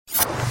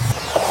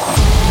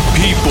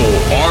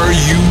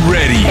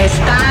ready?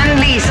 ¿Están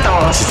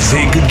listos? To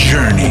take a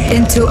journey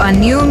into a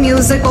new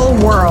musical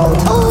world.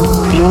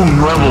 Un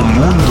nuevo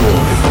mundo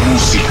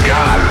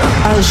musical.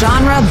 A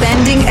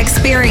genre-bending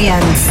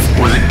experience.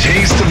 With a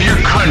taste of your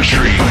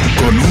country.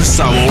 Con un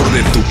sabor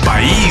de tu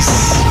país.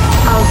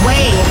 A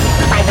wave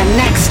by the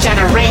next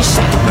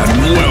generation. La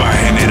nueva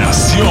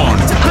generación.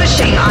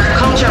 Pushing our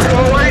culture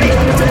forward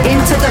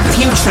into the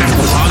future.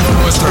 Empujando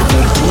nuestra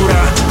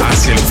cultura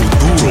hacia el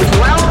futuro.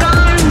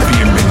 Welcome.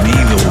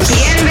 Bienvenidos.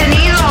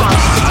 Bienvenidos.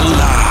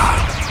 ¡Hala!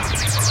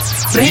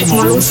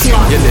 Revolución.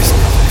 You're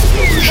listening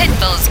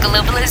Pitbull's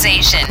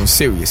Globalization on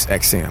Sirius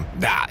XM.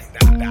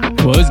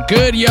 What's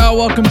good, y'all?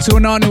 Welcome to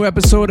an all-new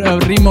episode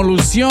of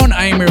Revolución.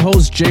 I am your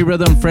host, J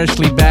Rhythm,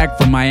 freshly back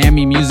from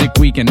Miami Music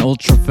Week and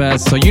Ultra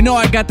Fest. So you know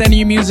I got that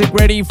new music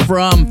ready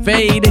from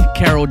Fade,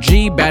 Karol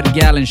G, Bad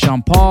Gal and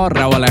Sean Paul,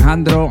 Raúl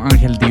Alejandro,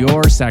 Angel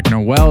Dior, Zach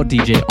Noel,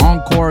 DJ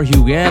Encore,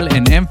 Huguel,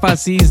 and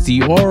Emphasis,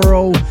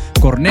 Dioro,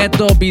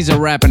 Corneto, Visa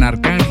Rap and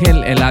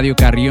Arcángel, Eladio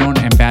Carrión,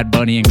 and Bad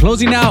Bunny. And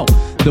closing out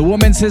the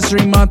Women's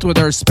History Month with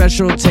our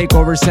special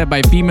takeover set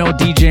by female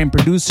DJ and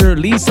producer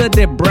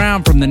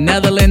Lisadebrown from the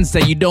Netherlands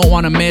that you don't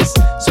want to miss.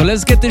 So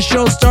let's get this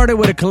show started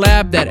with a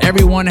collab that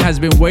everyone has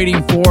been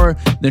waiting for.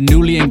 The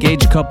newly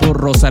engaged couple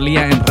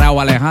Rosalía and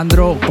Raúl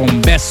Alejandro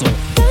con Beso.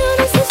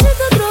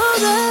 Necesito otro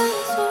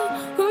beso,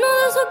 uno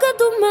de esos que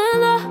tú me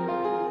das.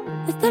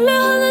 Estar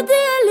lejos de ti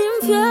es el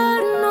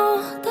infierno,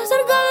 estar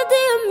cerca de ti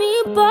es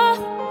mi paz.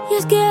 Y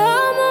es que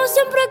amo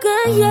siempre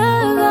que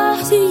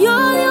llegas. Si yo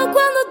odio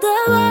cuando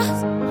te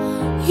vas,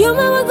 yo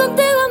me voy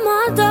contigo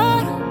a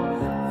matar.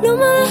 No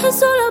me dejes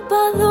sola,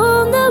 ¿pa'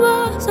 dónde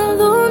vas? ¿A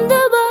dónde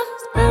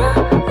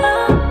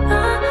vas?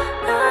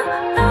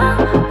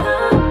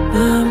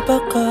 Ven pa'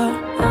 acá.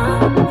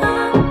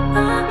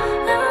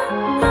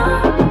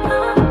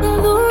 ¿A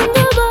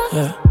dónde vas?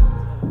 Yeah.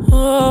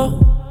 Oh,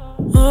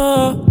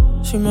 oh,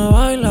 si me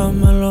bailas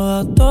me lo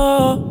das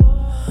todo.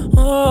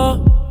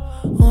 Oh,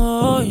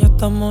 oh, ya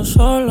estamos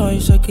solos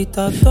y se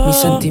quita todo. Mis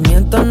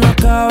sentimientos no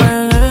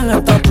caben en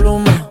esta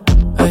pluma.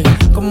 Hey,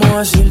 ¿cómo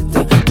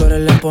decirte? Tú eres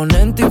el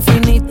exponente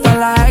infinito,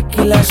 la X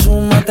y la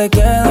suma te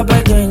queda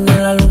pequeña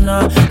en la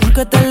luna.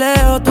 Porque te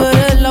leo, tú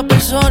eres la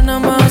persona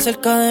más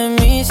cerca de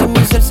mí. Si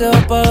mi ser se va a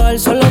apagar,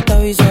 solo te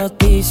aviso a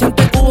ti.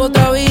 Siente que hubo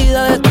otra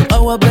vida, de tu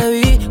agua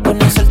bebí,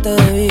 conocerte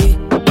debí.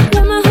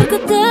 Lo mejor que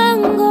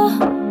tengo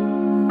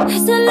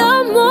es el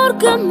amor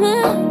que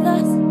me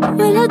das.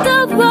 Huele a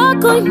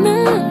tabaco y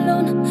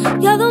melón,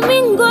 y a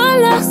domingo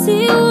en la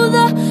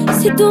ciudad.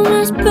 Si tú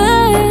me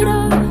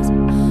esperas,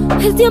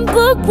 el tiempo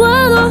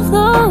puedo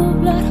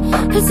doblar,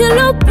 el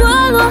cielo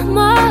puedo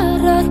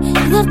amarrar y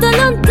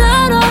dártelo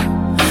entero.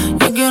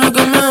 Yo quiero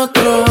que me des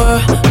otro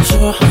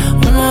beso,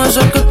 uno de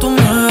esos que tú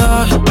me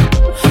das.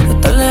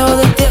 Estar lejos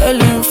de ti es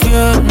el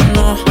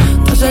infierno,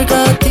 estar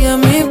cerca de ti es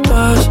mi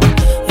paz.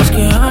 Es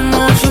que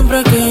amo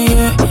siempre que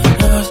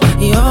llegas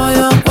y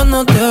odio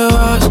cuando te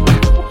vas.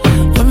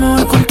 Yo me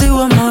voy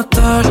contigo a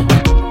matar.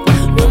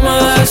 No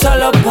me dejes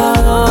solo,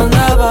 ¿pa' dónde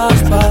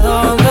vas? ¿Pa'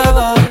 dónde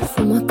vas?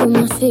 Fumas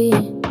como si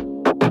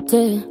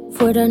te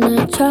fueran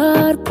a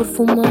echar por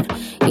fumar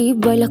y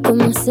bailas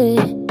como sé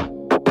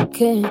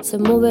que se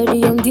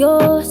movería un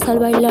dios al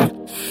bailar.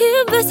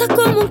 Y besas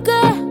como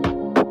que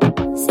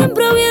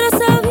siempre hubiera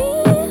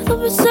sabido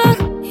besar.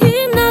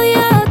 Y nadie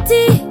a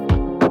ti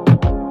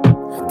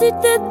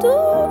te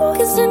tuvo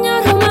que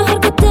enseñar. Lo mejor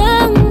que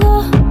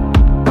tengo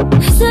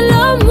es el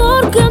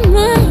amor que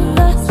me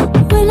das.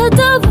 Huele a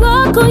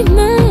tabaco y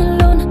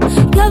melón,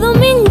 y a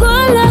domingo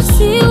en la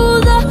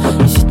ciudad.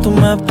 Y si tú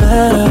me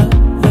esperas,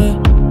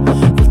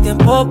 el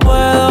tiempo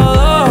puedo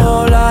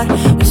doblar,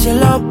 el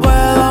cielo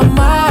puedo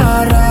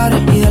amarrar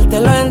y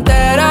dártelo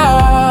entero.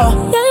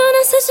 Ya yo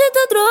necesito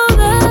otro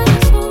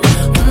beso,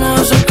 uno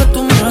de esos que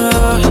tú me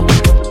das.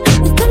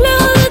 estar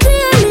lejos de ti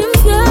es el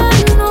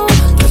infierno,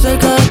 Estar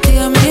cerca de ti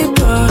es mi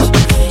paz.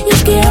 y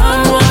es que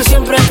Amo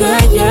siempre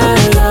que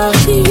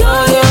llegas y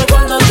odio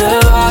cuando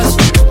te vas.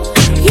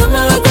 yo me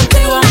voy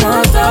contigo a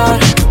matar.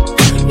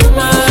 No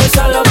me dejes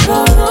solo,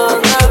 ¿pa'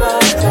 dónde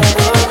vas?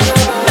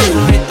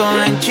 El grito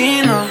en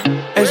chino,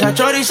 esa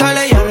chori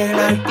sale y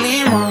arregla el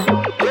clima.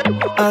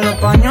 A los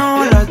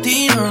paños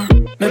latinos,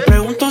 me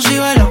pregunto si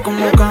baila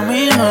como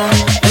camina.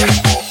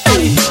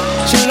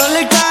 Si no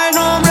le cae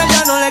nombre,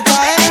 ya no le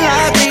caen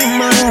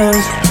lágrimas.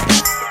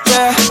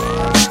 Yeah.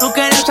 No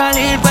quería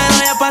salir, pero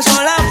ya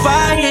pasó la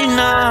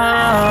página.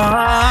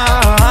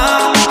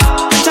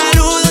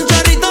 Saludo un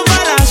chorrito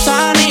para las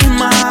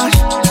ánimas.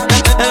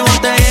 El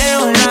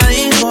botellero la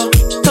dijo,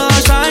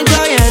 todos saben que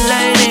hoy es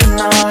Lady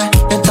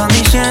Night. Están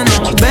diciendo,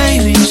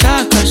 baby,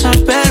 saca esa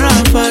perra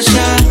a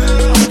pasear.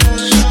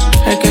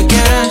 El que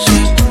quiere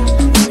ser,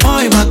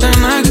 hoy va a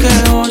tener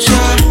que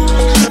gozar.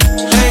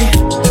 Hey,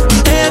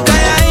 ellas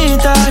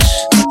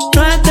calladitas,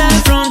 no es de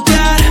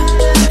frontear.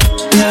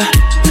 Yeah,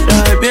 la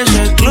baby es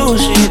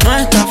exclusive, no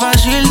está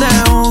fácil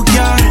de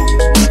buquear.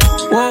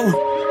 Wow,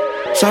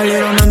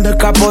 salieron en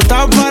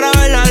descapotado para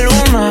ver la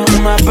luna.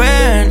 Una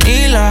ven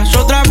y las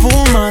otras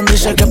fuman.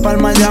 Dice que para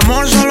el mal de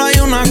amor solo hay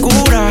una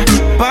cura.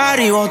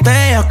 Party,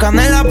 botellas,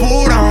 canela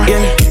pura.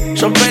 Yeah.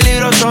 Son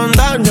peligros, son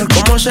daños,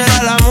 ¿cómo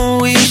será la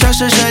movie? Si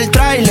haces el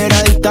tráiler,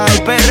 adicta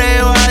al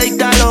perreo,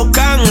 adicta a los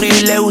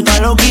cangris. Le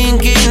gustan los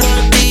kinky,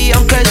 naughty,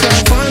 aunque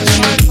sea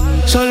fancy.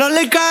 Solo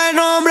le cae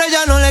nombre,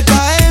 ya no le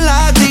caen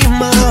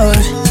lágrimas.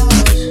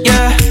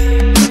 Yeah,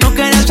 no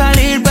quería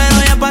salir,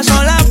 pero ya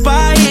pasó la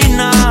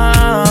página.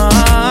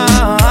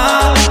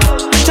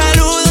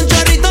 Saludo, un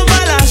chorrito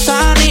para las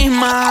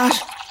ánimas.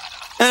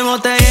 El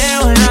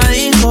botellero en la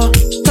disco,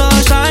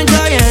 todos saben que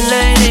hoy es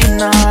Lady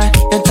Night.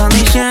 Están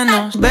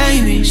diciendo,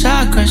 baby,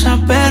 saca esa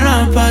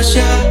perra a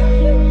pasear.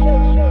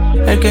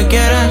 El que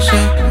quiera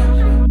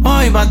ser,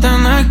 hoy va a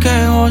tener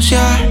que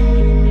gocear.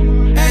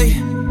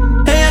 Ey,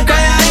 ella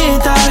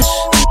calladitas,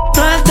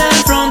 no está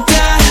en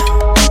frontear.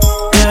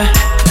 Yeah,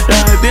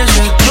 la baby es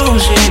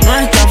exclusive, no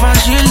está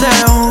fácil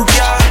de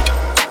buquear.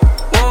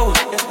 Wow.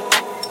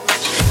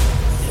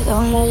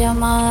 Perdón la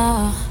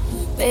llamada,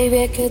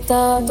 baby, es que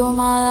estaba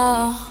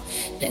tomada.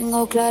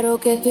 Tengo claro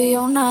que tú y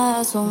yo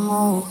nada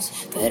somos,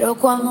 pero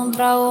cuando un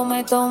trago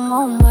me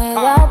tomo me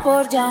da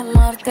por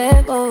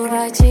llamarte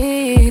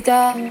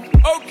borrachita.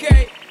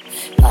 Okay.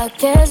 Pa'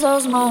 que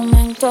esos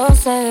momentos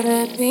se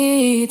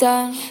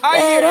repitan.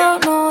 Pero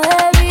no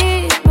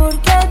debí,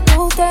 porque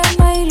tú te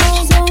me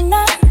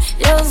ilusionas.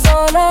 Yo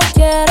solo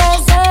quiero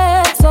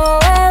sexo,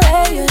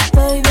 bebé, yo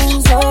estoy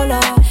bien sola.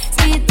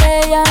 Si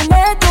te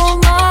llamé tu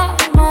mamá,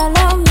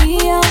 la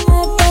mía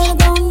me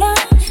perdona.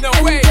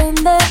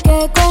 Entiende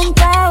que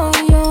contigo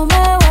yo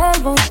me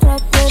vuelvo otra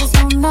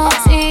persona.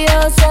 Si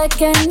yo sé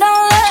que no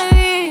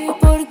debí,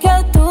 porque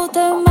tú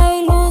te me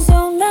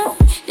ilusionas.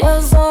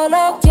 Yo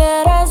solo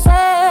quiero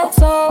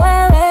sexo,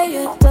 bebé,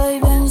 yo estoy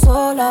bien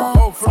sola.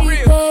 Si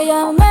te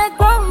llamé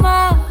tu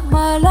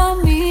mamá, la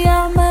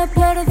mía me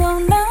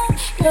perdona.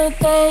 Yo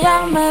te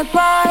llamé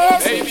pa'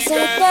 eso, Baby sé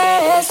girl.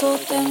 que eso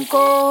te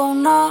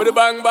encona. Put a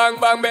bang, bang,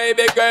 bang,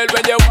 baby girl,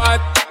 when you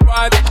want.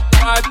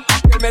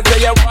 Tell me say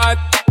you want.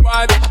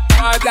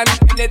 And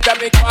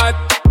anytime you want.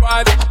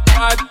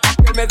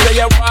 Tell me say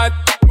you want.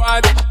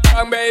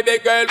 Bang, baby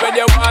girl, when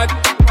you want.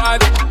 Tell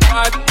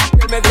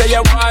me say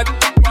you want.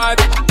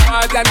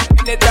 And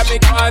anytime you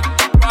want.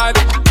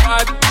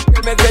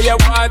 Tell me say you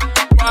want.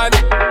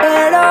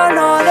 Pero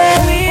no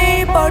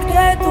debí,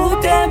 porque tú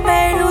te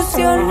me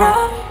ilusionas.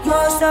 Yo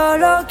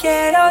solo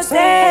quiero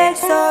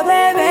sexo,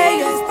 bebé,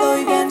 yo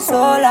estoy bien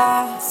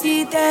sola.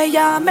 Si te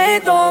llamé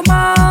tu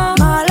mamá,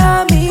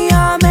 la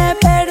mía me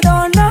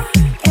perdona.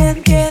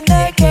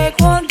 Entiende que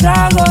con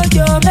trago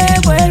yo me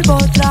vuelvo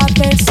otra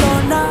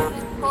persona.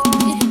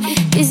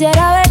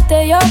 Quisiera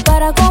verte yo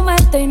para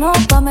comerte y no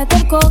pa'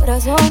 meter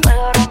corazón.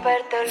 Puedo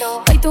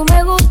rompértelo. Ay, tú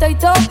me gusta y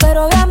todo,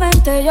 pero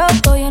obviamente yo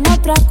estoy en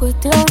otra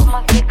cuestión. ¿Cómo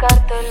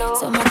explicártelo?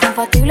 Somos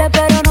compatibles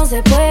pero no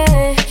se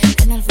puede.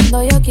 En el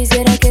fondo yo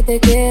quisiera que te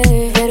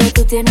quede, pero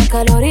tú tienes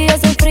calor y yo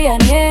soy fría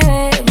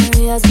nieve. Mi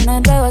vida es un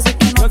enredo, así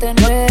que no te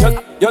enredes.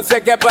 Yo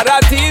sé que para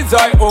ti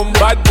soy un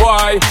bad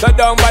boy. So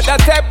don't bother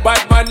take bad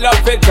man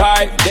love it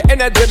high. The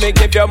energy me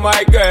give you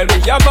my girl,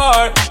 mi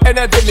amor.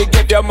 Energy me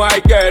give you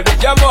my girl,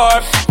 mi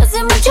amor.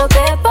 Hace mucho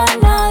que pa'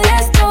 nadie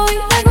estoy.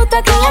 Me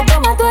gusta que en la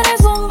cama tú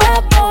eres un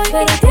bad boy,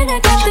 pero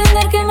tienes que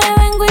entender que me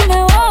vengo y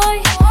me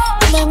voy.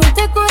 No me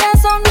miste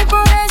corazón y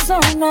por eso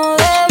no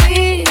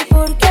debí,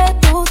 porque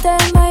tú te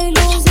me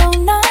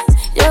ilusionas.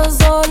 Yo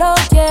solo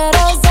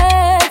quiero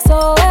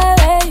sexo,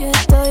 bebé, yo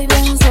estoy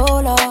bien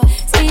sola.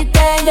 Si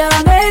te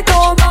llamé tu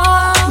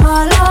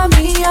mamá, la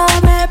mía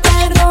me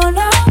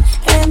perdona.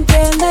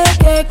 Entiende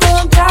que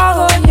con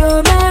trago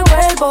yo me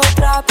vuelvo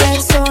otra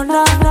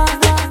persona.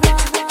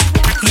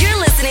 You're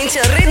listening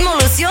to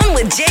Ritmolución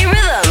with J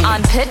Rhythm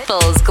on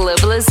Pitbull's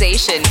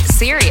Globalization,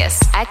 Sirius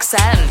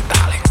XM.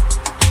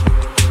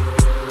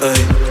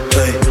 Ey,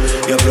 ey,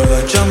 y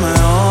aprovechame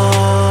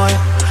hoy,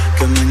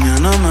 que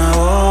mañana me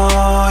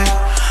voy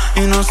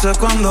y no sé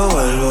cuándo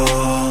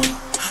vuelvo.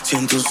 Si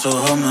en tus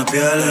ojos me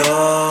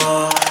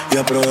pierdo. Y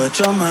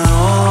aprovechame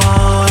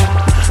hoy,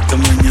 que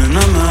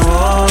mañana me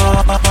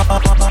voy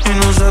y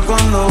no sé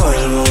cuándo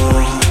vuelvo.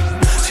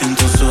 Si en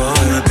tus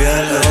ojos me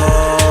pierdo.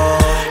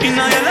 Y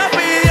nadie la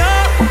pidió,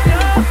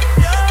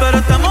 pero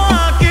estamos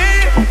aquí.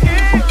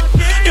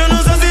 Yo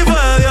no sé si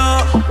fue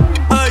Dios,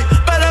 ay,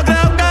 pero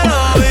creo que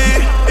lo vi.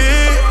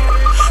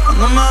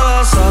 Cuando me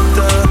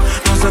besaste,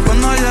 no sé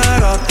cuándo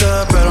llegaste,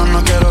 pero no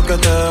quiero que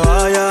te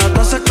vayas.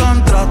 No se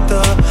contraste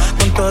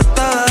con todo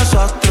este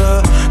desastre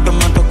que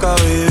me toca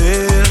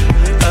vivir.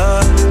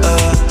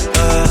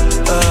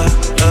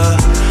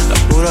 La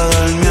cura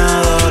del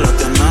miedo la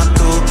tienes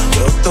tú.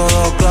 Yo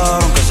todo claro,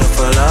 aunque se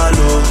fue la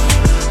luz.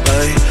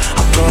 Ey,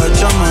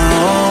 aprovechame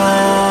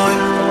hoy.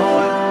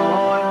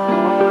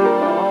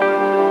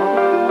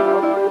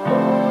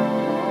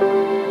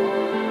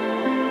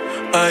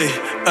 Ey,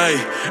 ey,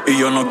 y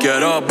yo no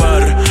quiero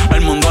ver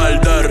el mundo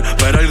arder,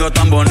 pero algo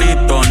tan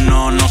bonito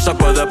no se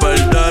puede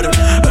perder.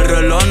 El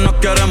reloj no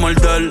quiere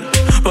morder,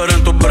 pero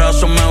en tus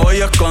brazos me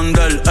voy a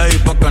esconder. Ey,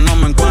 pa' que no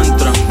me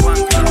encuentren.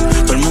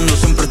 Todo el mundo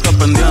siempre está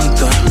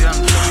pendiente,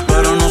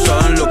 pero no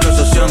saben lo que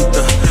se siente.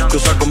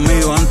 Cruza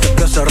conmigo antes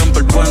que se rompa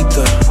el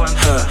puente.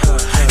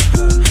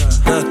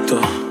 Esto,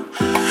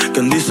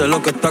 quien dice dice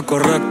lo que está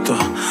correcto.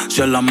 Si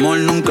el amor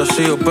nunca ha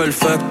sido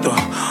perfecto,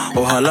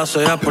 ojalá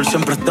sea por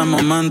siempre este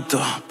momento.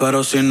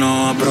 Pero si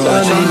no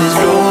aprovechamos.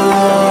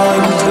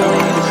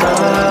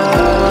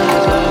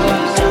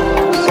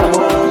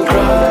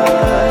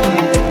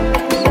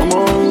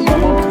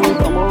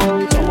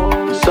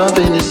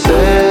 Something to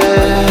say.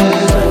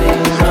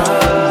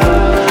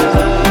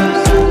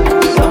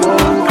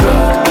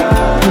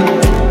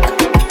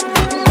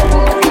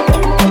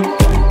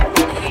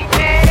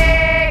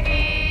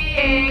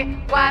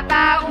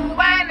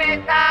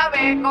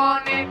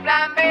 Con el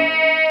plan B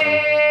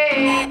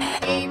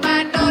y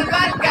Manolo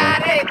al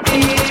carete.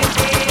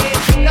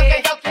 Lo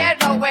que yo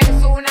quiero es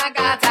una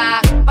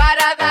gata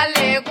para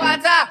darle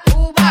guata,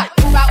 uva,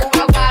 uva,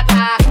 uva,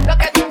 guata. Lo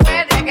que tú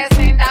eres que es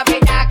senda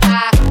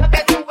bellaca. Lo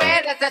que tú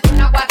eres es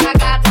una guata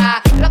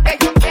gata. Lo que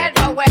yo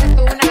quiero es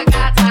una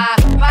gata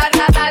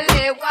para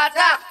darle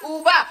guata,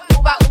 uva,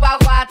 uva, uva,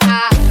 guata.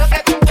 Lo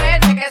que tú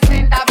eres que es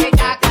senda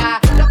bellaca.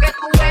 Lo que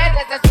tú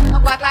eres es una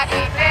guata gata.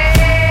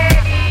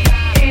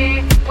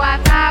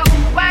 Guata,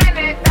 uva en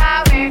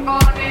esta vez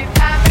con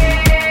esta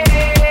vez.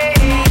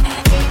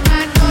 Y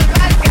Manolo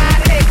al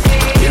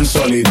carete. Bien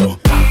sólido.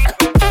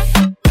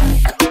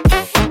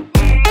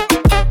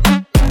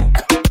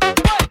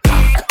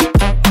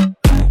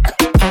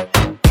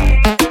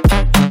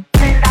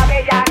 Senda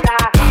bellaca.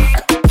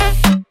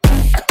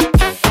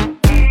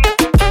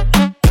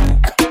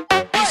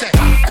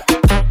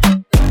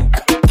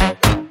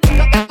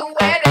 Lo que tú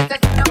eres es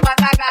una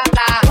guata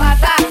gata.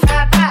 Guata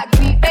gata,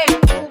 griten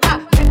uva.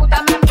 Me gusta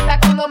mamita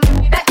cuando me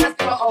miras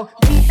astro.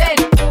 Griten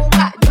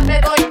uva, yo te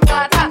doy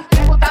guata. Me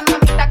gusta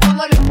mamita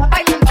cuando lo está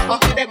bailando.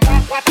 Tú quieres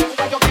guata,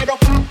 yo quiero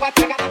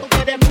guata gata. Tú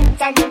quieres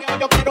sangre,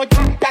 yo quiero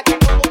ya que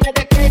tú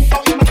quieres queso.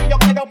 Y más yo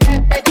quiero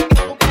pepe, yo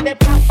quiero tú quieres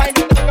papa. Y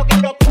yo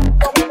quiero tú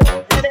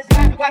quieres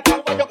guata,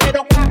 yo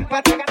quiero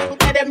guata gata. Tú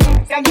quieres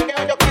sangre,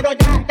 yo quiero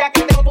ya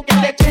que tú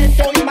quieres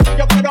queso. Y más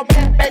yo quiero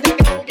pepe, yo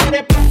quiero tú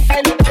quieres papa.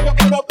 Y yo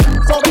quiero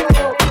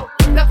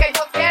lo que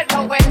yo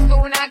quiero es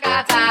una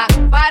gata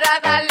para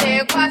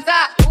darle guata,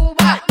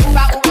 uva,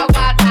 uva, uva,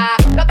 guata.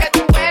 Lo que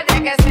tú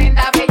eres que es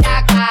senda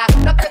bellaca.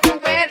 Lo que tú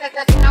eres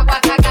es una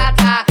guata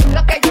gata.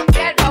 Lo que yo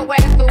quiero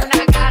es una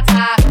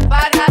gata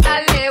para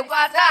darle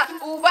guata,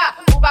 uva,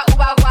 uva,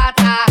 uva,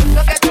 guata.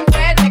 Lo que tú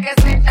eres que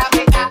es senda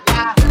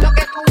bellaca. Lo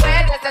que tú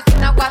eres es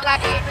una guata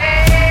gata.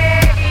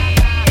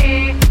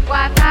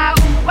 Guata,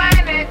 uva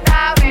en esta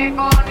vez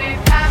con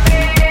esta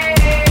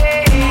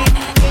vez.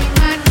 Y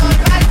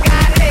Manolo al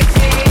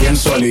carete. Bien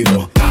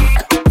sólido.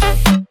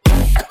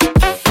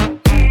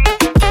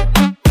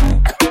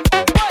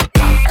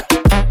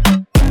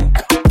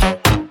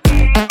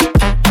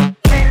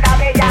 Senda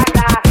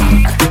bellaca.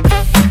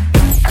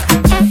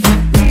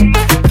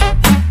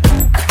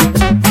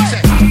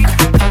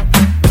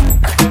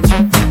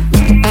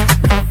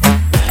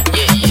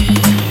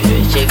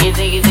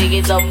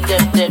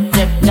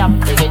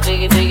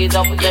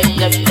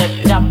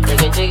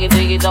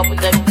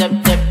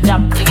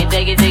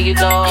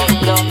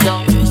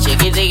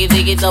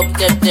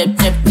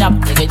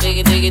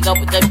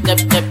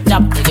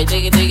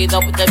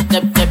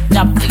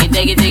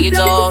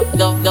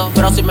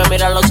 Pero si me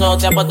mira los ojos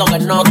te apuesto que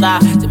nota.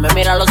 Si me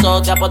mira los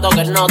ojos te apuesto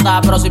que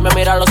nota. Pero si me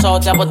mira los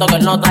ojos te apuesto que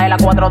nota. Es la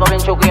 4-2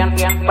 bien chuquien,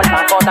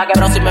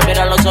 pero si me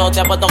mira los ojos te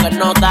apuesto que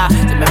nota.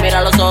 Si me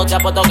mira los ojos te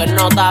apuesto que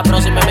nota.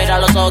 Pero si me mira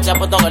los ojos te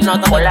apuesto que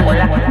nota.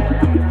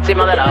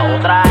 Encima de la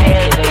otra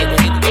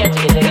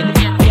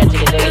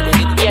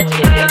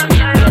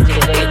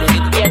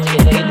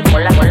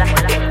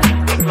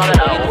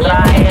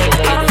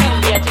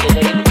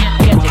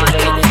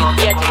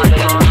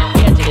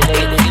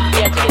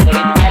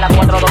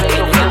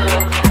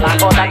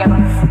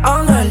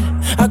Ángel,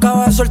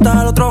 acaba de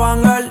soltar otro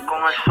banger.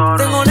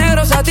 Tengo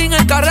negro satín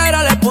en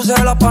carrera, le puse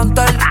la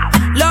pantalla.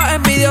 Los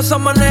envidiosos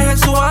manejan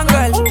su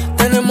ángel.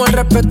 Tenemos el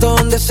respeto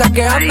donde sea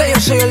que ande.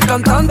 Yo soy el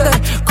cantante.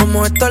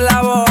 Como esto es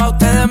la voz, a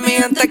ustedes mi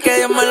gente, que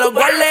Dios me lo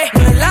guarde.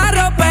 No es la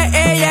ropa,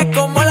 ella es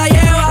como la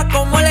lleva,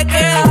 como le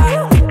queda.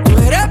 Tú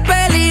eres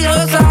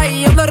peligrosa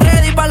y yo ando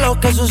ready para lo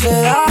que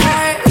suceda.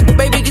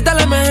 Baby, quita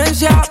la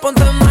emergencia,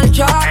 ponte en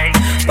marcha.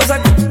 Pasa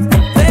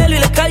pelo y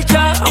la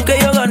escarcha. Aunque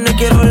yo gane,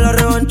 quiero la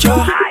revancha.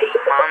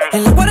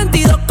 En la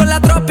 42 con la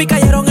tropi,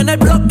 cayeron en el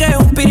bloque.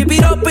 Un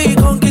piripiropi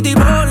con Kitty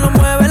Ball, no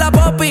mueve la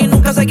popi,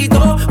 nunca se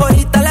quitó.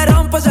 Ahorita le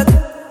rompo ese.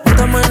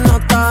 Estamos en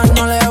nota,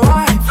 no le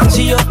baje.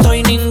 Si yo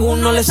estoy,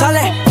 ninguno le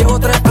sale. Llevo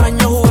 3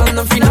 años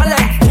jugando en finales.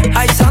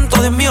 Ay, santo,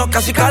 Dios mío,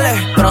 casi cale.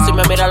 Pero si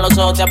me mira los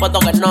ojos te apuesto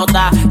que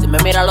nota. Si me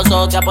mira los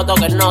ojos te apuesto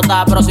que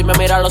nota. Pero si me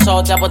mira los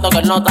ojos te apuesto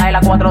que nota. Es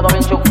la 4-2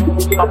 bien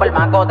chuquien, papel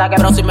macota.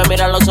 Pero si me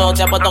mira los ojos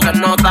te apuesto que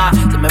nota.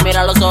 Si me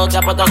mira los ojos te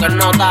apuesto que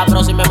nota.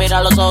 Pero si me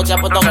mira los ojos te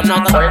apuesto que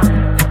nota.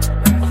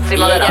 Y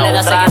ella le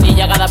da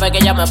seguidilla cada vez que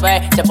ella me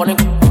ve. Se pone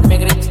mi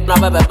grito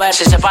una bebé.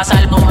 Si se pasa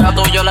el número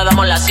tuyo le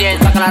damos la 100.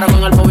 Está claro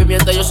con el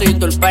movimiento, yo soy un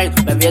turpen.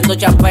 Bebiendo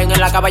champán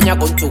en la cabaña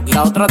con Chucky.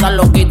 La otra tan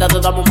loquita,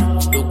 te damos un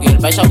Chucky. El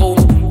beso con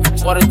un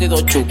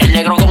 42 Chucky. El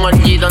negro como el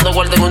G dando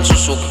vuelta en un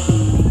Suzuki.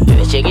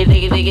 Shake it,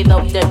 take it, take it,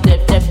 up, tap,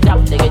 tap, tap,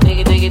 tap. Take it,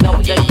 take it, take it,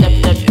 up, tap, tap,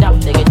 tap, tap.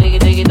 Take it, take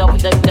it, take it, up,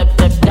 tap,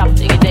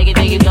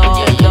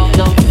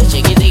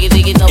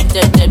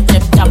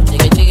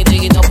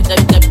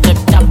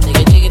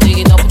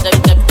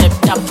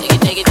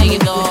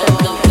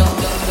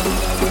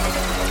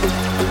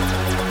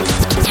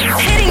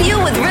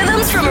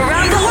 rhythms from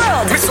around the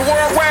world. Mr.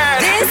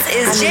 Worldwide. This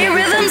is J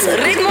Rhythm's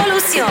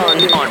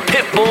Ritmolución on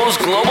Pitbull's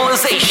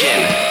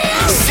Globalization.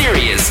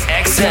 Sirius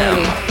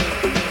XM.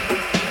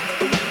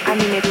 A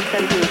mí me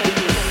gustan tus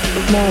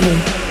mami.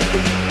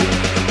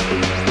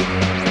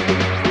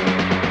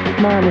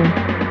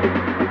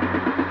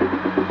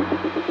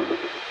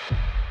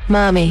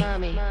 Mami.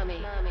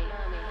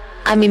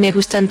 A mí me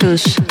gustan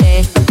tus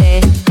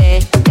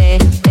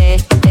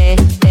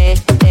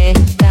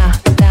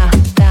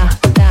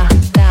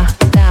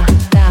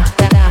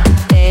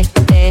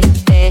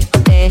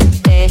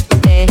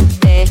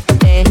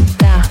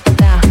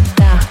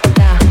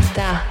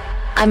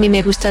A mí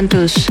me gustan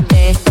tus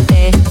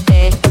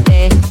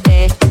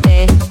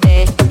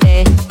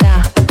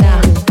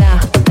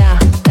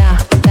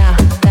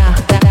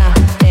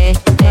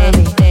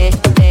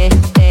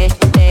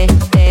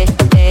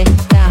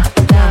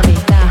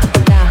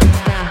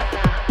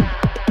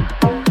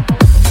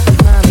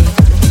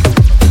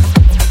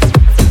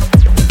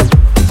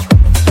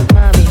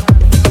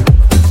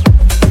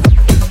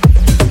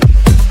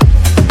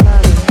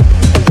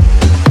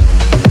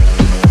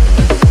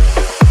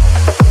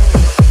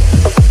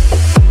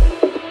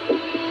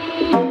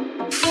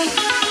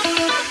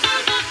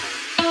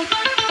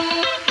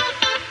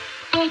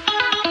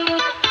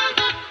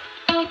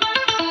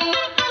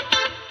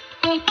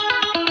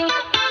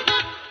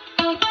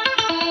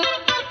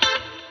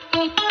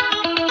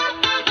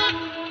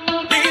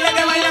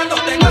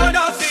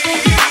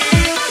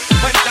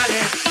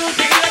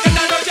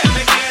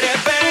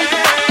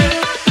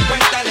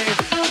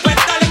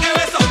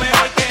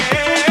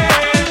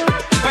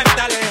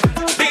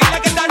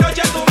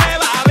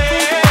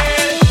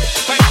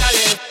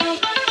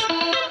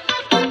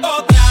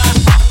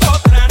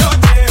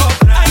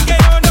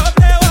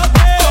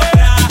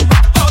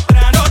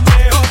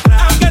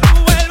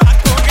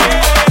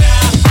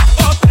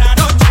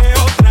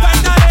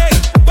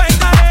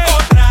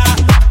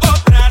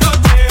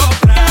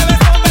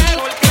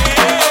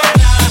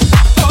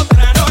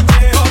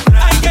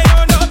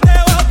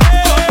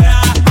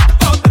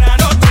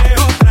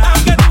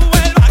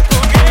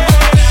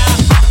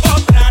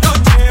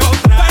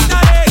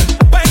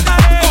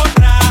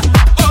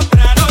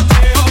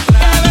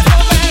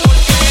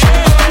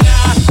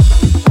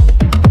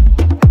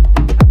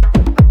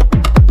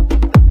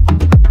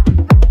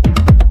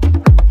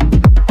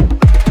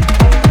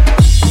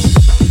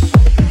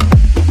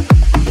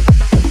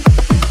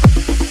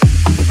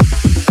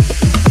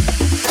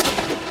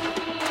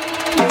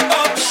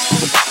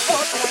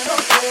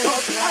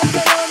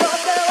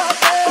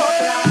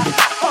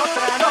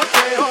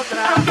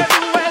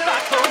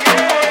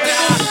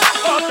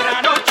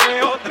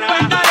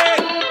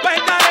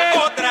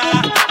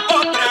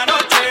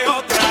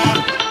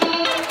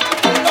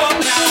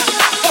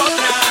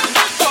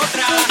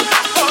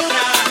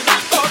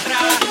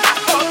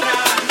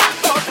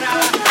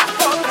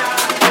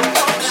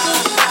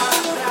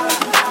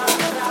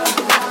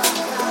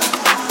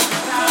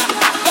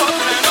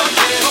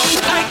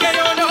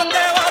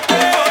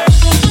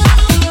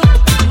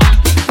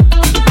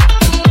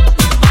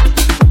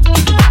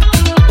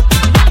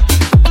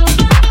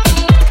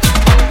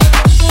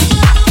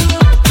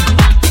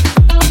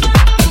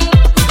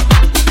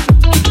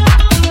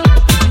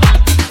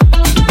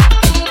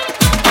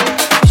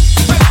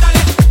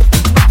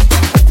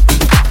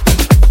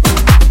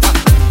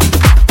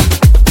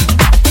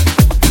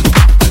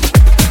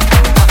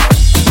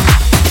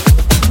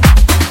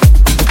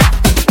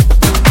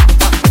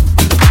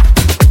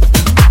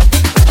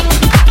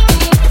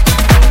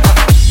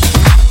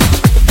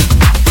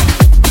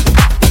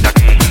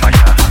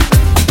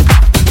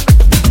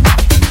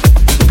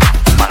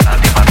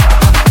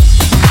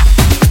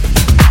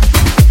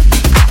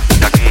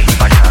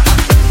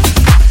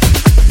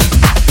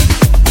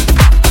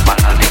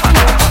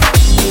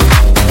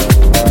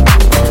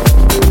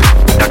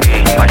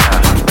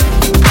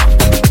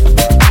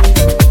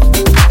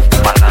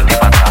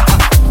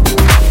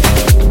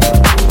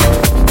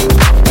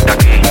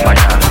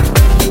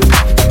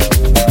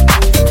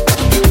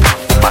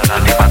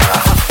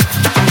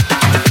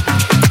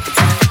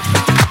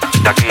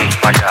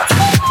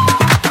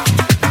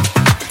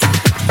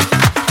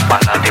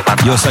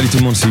Yo, salut tout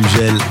le monde, c'est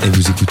Ugel et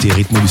vous écoutez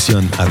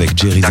Ritmolución avec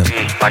Jerry Zan.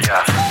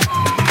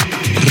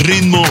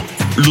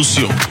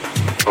 Ritmolución.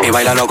 Y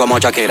bailalo como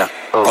Shakira,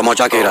 como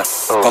Shakira,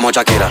 como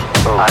Shakira.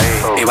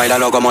 Y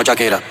bailalo como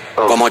Shakira,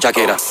 como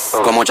Shakira,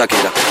 como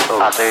Shakira.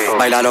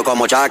 Bailalo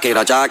como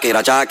Shakira,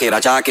 Shakira, Shakira,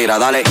 Shakira,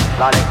 dale.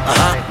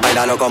 Ajá.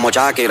 Bailalo como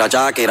Shakira,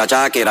 Shakira,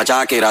 Shakira,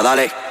 Shakira,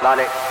 dale.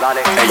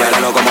 Ella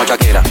bailalo como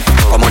Shakira,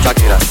 como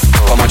Shakira,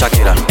 como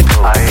Shakira.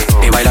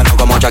 Y bailalo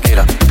como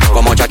Shakira,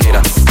 como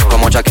Shakira,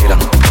 como Shakira.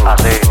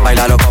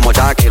 Bailalo como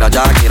Shakira,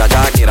 Shakira,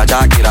 Shakira,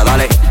 Shakira,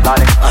 dale.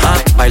 Ajá.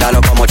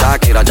 Bailalo como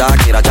Shakira,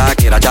 Shakira,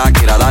 Shakira,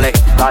 Shakira, dale.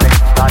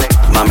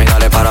 Mami,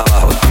 dale para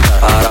abajo,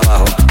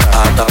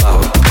 hasta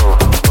abajo.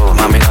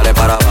 Mami, dale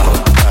para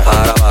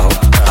abajo,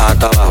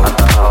 hasta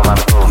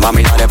abajo.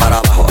 Mami, dale para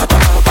abajo, hasta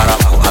abajo, para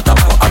abajo, hasta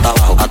abajo, hasta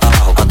abajo, hasta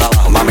abajo, hasta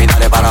abajo. Mami,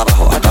 dale para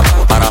abajo, hasta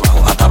abajo, para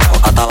abajo, hasta abajo,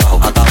 hasta abajo,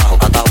 hasta abajo,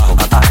 hasta abajo,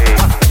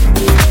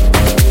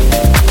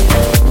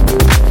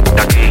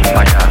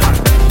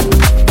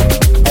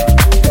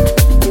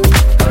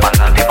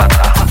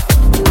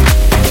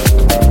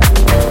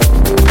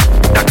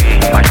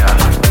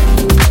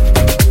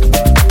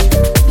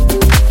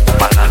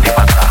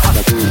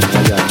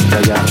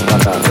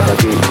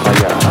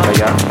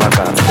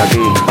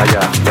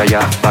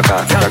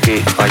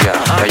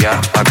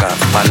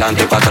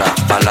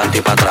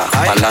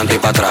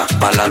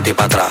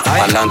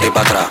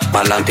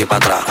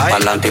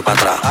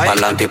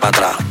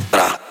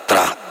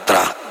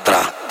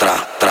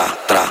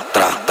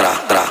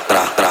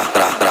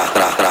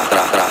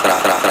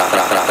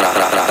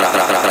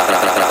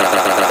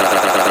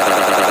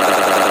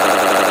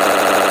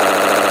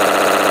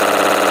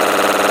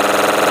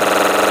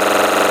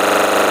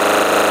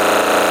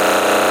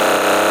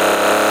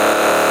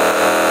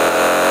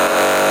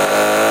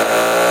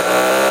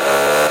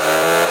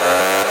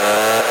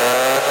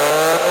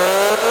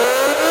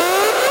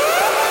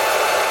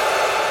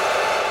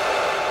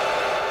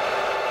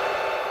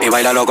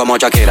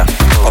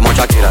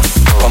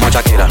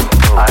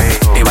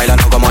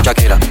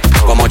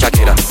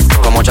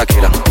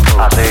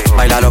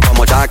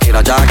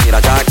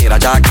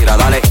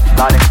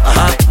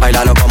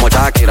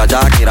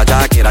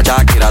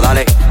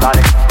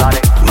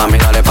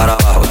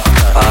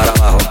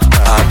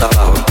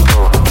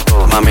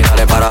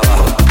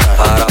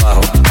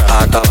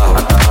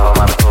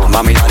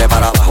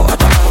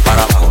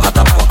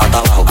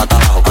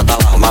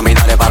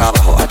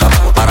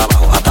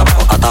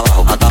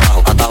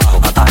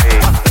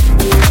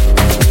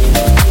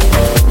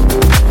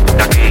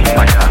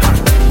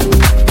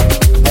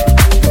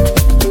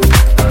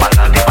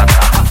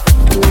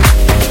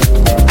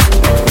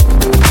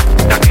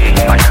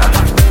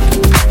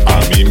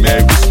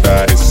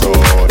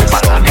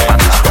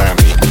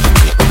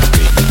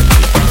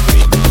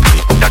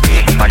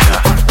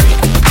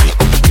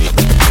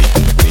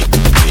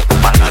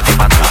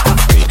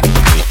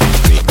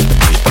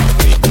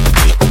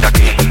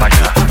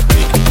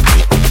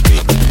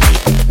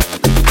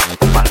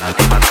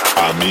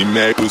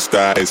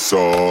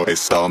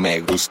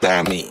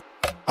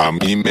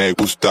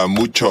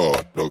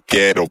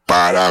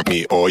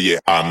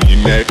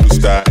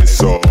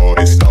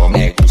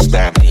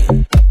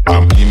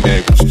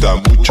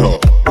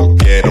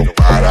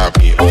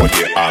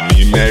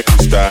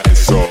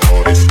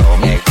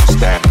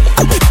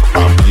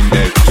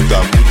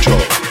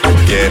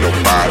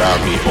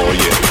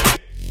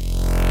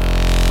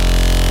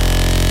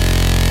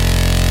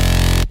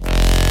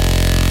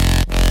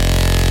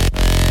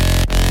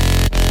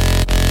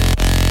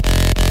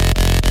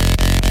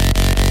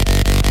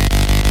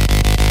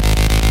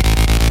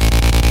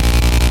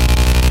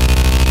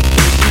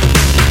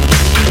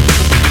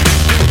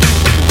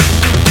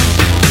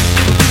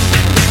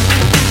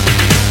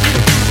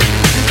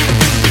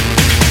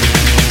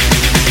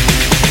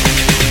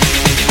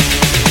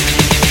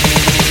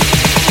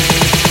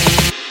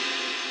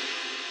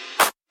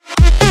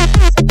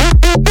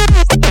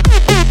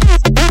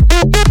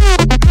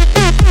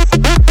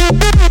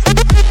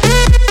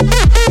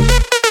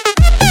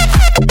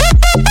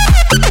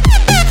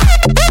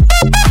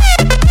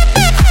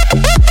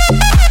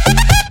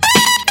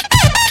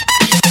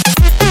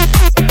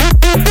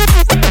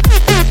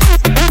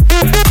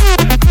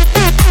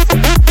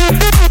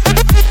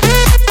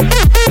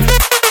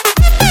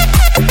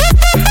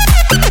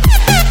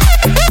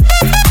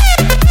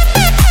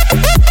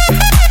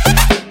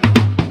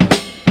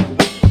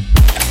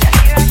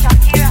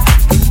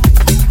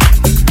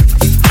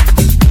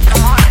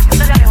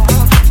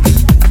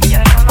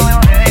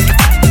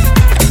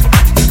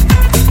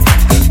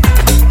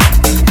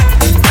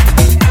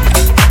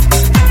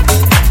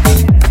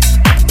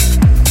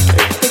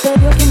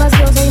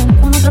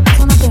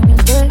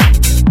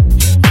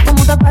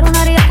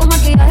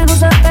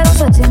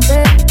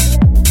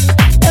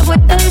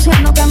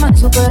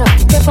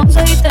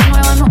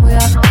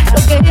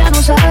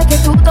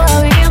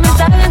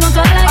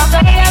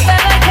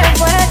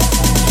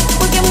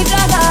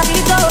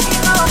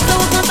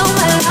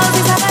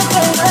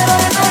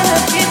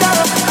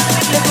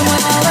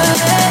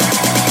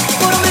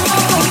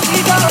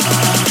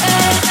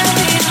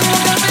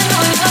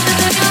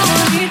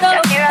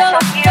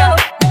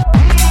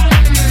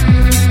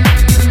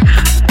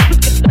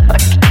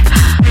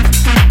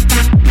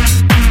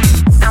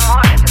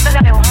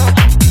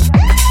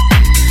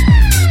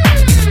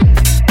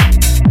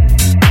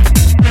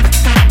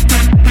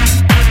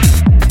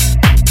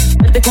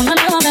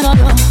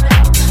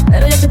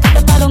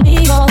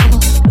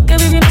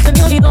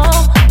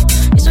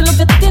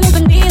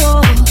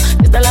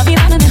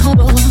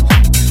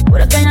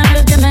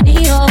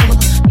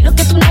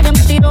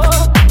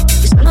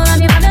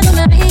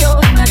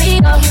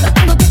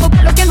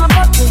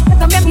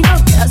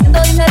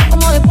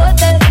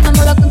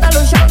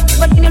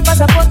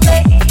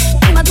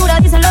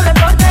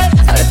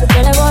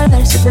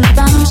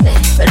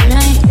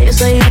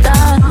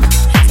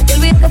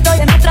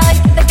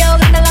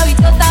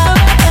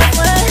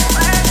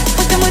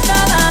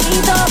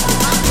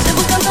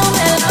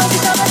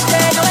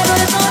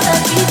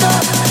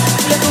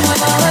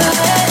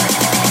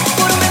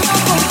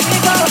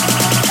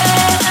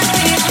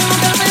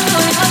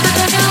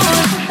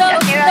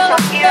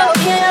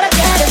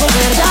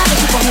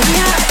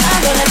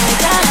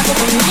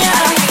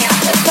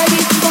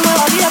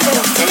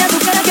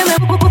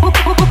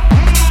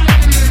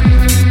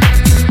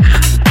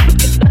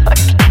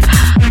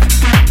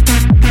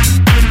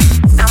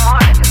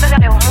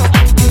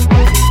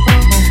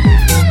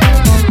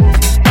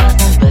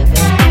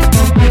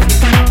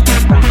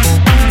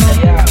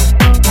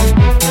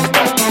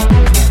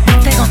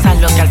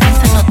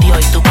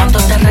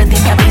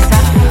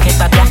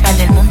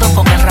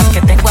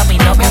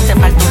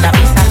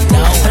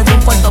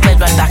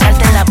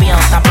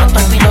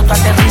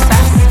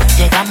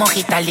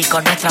 agitar y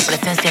con nuestra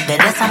presencia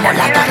enderezamos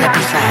la torre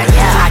Pisa.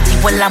 Yeah.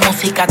 Activo en la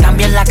música,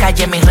 también la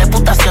calle, mi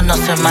reputación no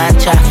se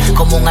mancha.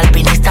 Como un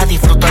alpinista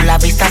disfruto la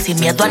vista sin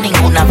miedo a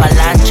ninguna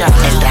avalancha.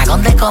 El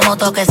dragón de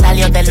Komodo que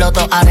salió del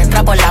lodo ahora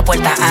entra por la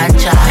puerta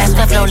ancha.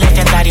 Este flow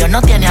legendario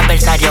no tiene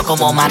adversario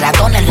como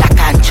Maradona en la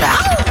cancha.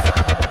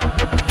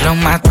 Los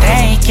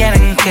maté y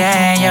quieren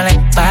que yo les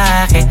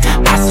pague.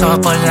 Paso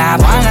por la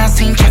aduana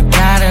sin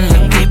checar el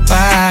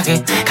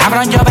equipaje.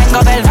 Cabrón, yo vengo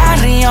del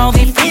barrio,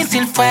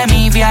 difícil fue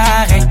mi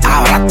viaje.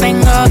 Ahora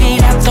tengo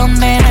giras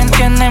donde no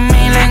entienden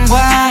mi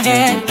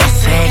lenguaje. Los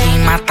seguí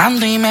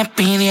matando y me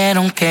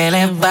pidieron que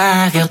les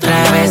baje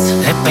otra vez.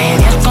 Les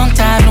pedí al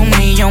contar 1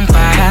 millón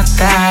para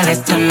gastar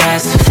este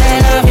mes.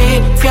 Se la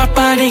vi, fui a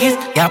París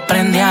y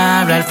aprendí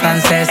a hablar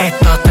francés.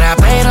 Estos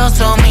traperos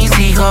son mis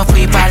hijos,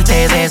 fui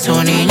parte de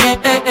su niñez.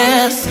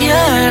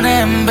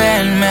 Quieren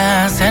verme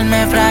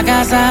hacerme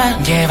fracasar.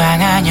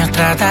 Llevan años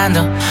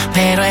tratando,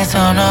 pero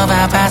eso no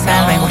va a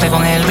pasar. Me junté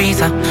con el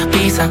Visa.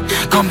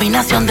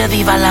 Combinación de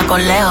diva la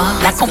con Leo.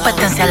 La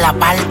competencia la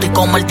parto y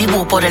como el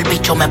dibujo por el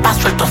bicho me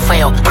paso el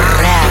trofeo.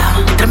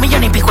 3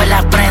 millones y pico en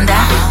las prendas.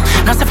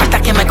 No hace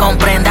falta que me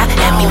comprenda.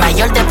 En mi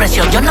mayor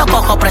depresión yo no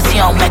cojo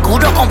presión. Me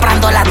curo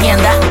comprando la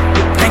tienda.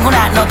 Tengo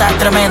una nota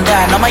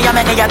tremenda. No me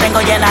llame que ya tengo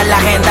llena la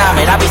agenda.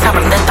 Me la avisa,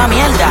 prende esta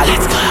mierda.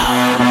 Let's go.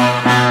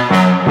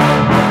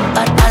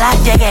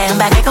 Llegué,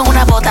 embarqué con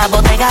una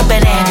botella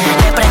Bené.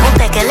 Le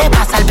pregunté qué le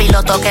pasa al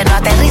piloto que no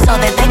aterrizó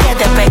desde que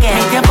despegué.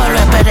 Mi tiempo lo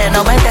esperé,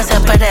 no me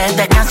desesperé.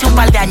 Descansé un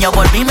par de años,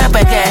 volví y me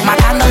pegué.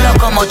 Matándolo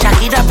como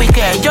Shakira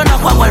Piqué. Yo no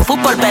juego al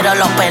fútbol, pero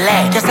los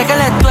peleé. Yo sé que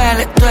les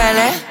duele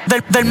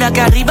verme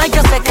acá arriba,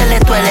 yo sé que les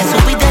duele.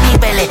 Subí de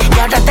niveles y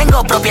ahora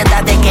tengo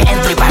propiedades que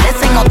entro y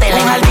parecen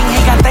hoteles. Un jardín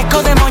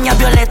gigantesco de moñas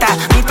violetas.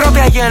 Mi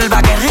propia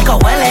hierba, que rico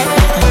huele.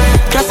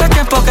 Yo hace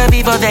tiempo que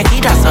vivo de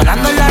gira,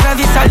 sonando en la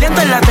radio y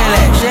saliendo en la tele.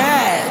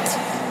 Yeah.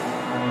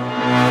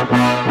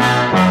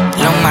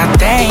 Los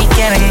maté y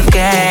quieren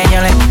que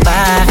yo les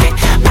pague.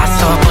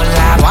 Paso por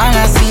la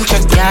aduana sin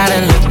chequear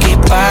el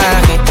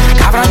equipaje.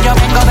 Cabrón, yo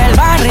vengo del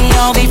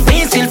barrio,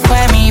 difícil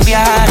fue mi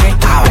viaje.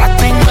 Ahora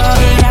tengo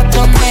giras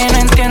donde no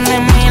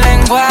entienden mi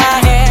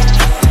lenguaje.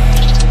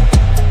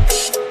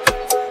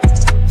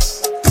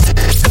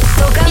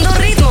 Tocando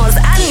ritmos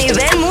a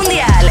nivel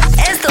mundial.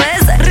 Esto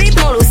es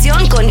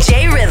Ritmolución con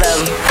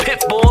J-Rhythm.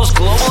 Pitbull's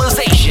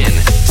Globalization,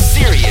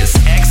 Sirius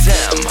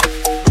XM.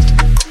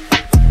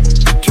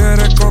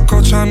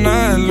 Coco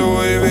Chanel,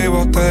 Louis V,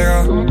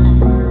 Bottega.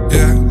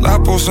 Yeah, la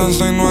puse en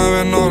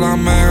 6'9", no la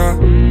mega.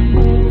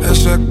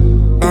 Ese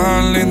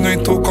tan lindo y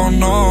tú con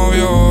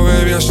novio.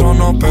 Baby, eso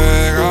no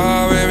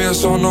pega, baby,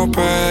 eso no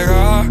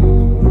pega.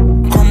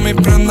 Con mi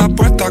prenda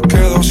puesta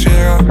quedo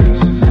ciega.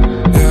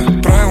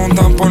 Yeah,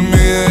 preguntan por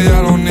mí,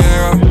 ella lo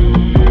niega.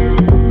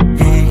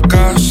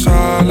 Nunca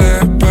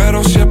sale,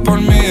 pero si es por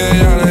mí,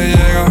 ella le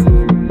llega.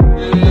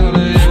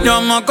 Ya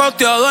me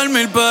acosté a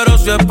dormir, pero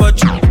si es pa'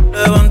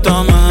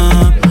 levántame.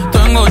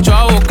 Tengo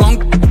chavos con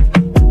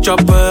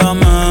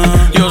chapéame.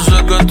 Yo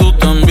sé que tú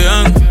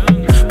también.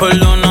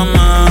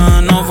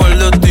 Perdóname, no fue el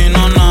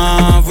destino,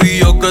 nada. Fui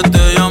yo que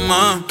te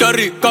llamé. Qué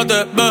rica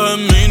te ves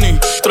en mini.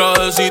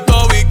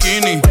 Trajecito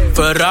bikini.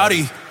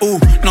 Ferrari,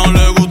 no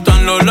le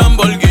gustan los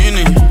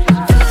Lamborghini.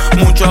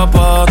 Mucha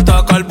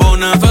pasta,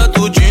 carbones,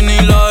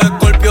 fettuccini. Las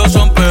Scorpio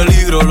son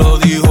peligro, lo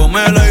dijo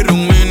Mela y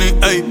Rumini.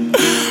 Ey,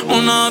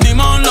 una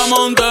Dimon la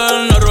monté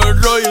en la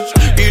Rolls Royce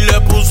y le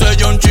puse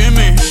John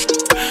Chimmy.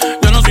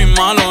 Yo no soy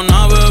malo,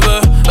 na bebé,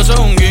 eso es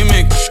un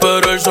gimmick.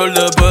 Pero el sol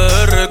de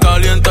PR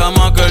calienta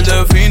más que el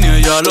de Fini.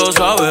 Ella lo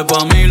sabe,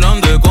 pa'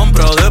 Milán de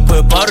compra,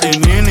 después pa'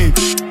 Rimini.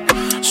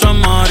 San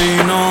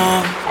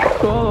Marino,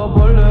 todo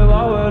por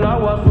debajo del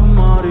agua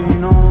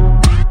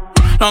submarino.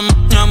 La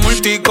maña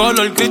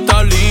multicolor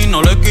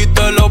cristalino, le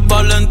quité los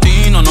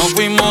valentinos. Nos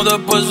fuimos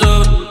después de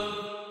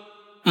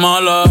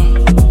mala,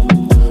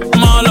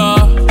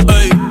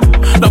 ey,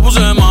 la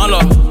puse mala.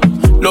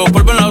 Los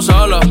polvos en la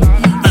sala,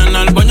 en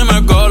el baño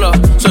me cala.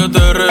 Se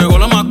te regó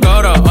la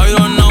máscara, I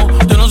don't know,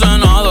 yo no sé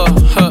nada,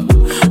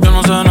 yo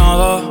no sé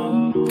nada.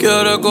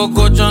 Quiere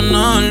Coco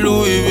Chanel,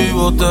 Louis V,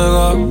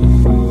 Bottega.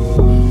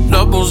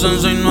 La puse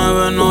en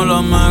 6'9", no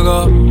la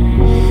mega.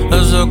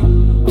 Ese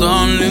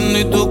tan lindo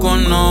y tú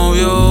con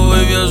novio.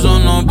 Baby, eso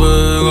no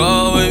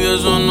pega, baby,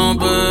 eso no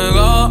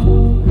pega.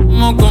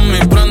 Como con mi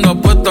prenda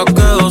puesta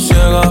quedo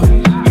ciega.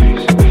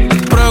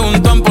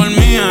 Preguntan por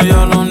mí,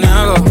 ella lo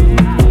niega.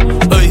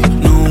 Ey,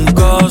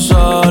 nunca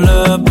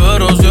sale,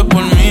 pero si es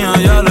por mí,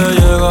 ella le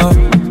llega.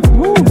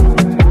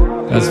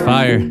 That's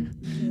fire.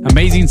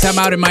 Amazing time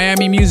out in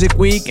Miami Music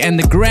Week, and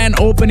the grand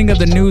opening of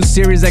the new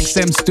Sirius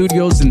XM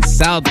studios in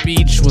South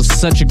Beach was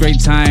such a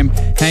great time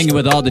hanging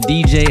with all the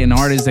DJ and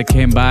artists that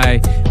came by.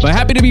 But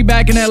happy to be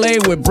back in LA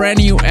with brand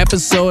new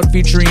episode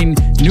featuring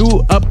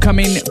new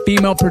upcoming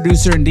female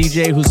producer and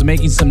DJ who's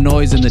making some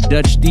noise in the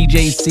Dutch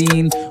DJ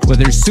scene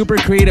with her super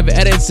creative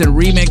edits and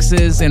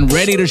remixes and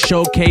ready to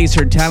showcase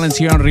her talents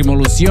here on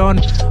Ritmolución.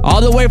 All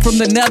the way from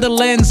the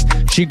Netherlands,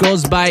 she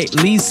goes by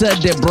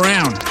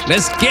Lisadebrown.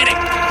 Let's get it!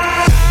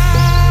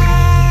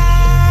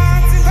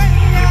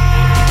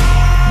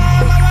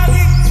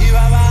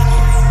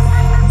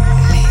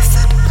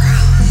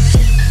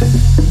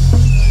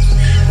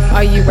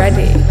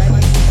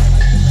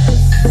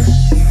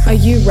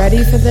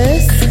 ready for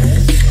this?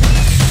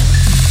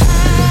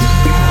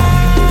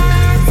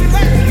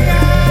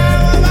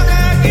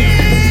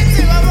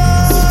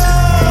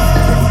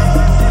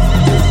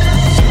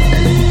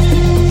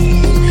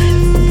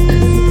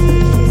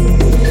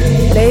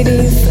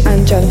 Ladies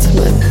and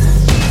gentlemen,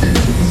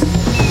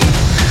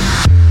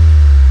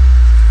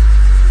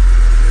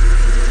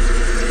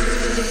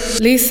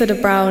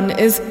 Lisadebrown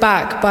is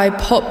back by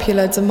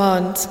popular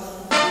demand.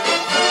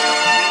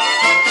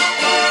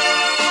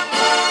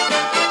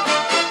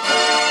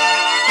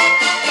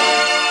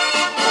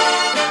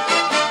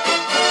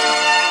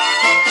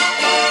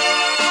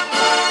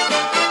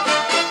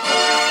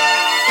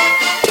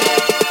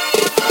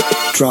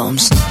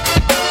 Drums.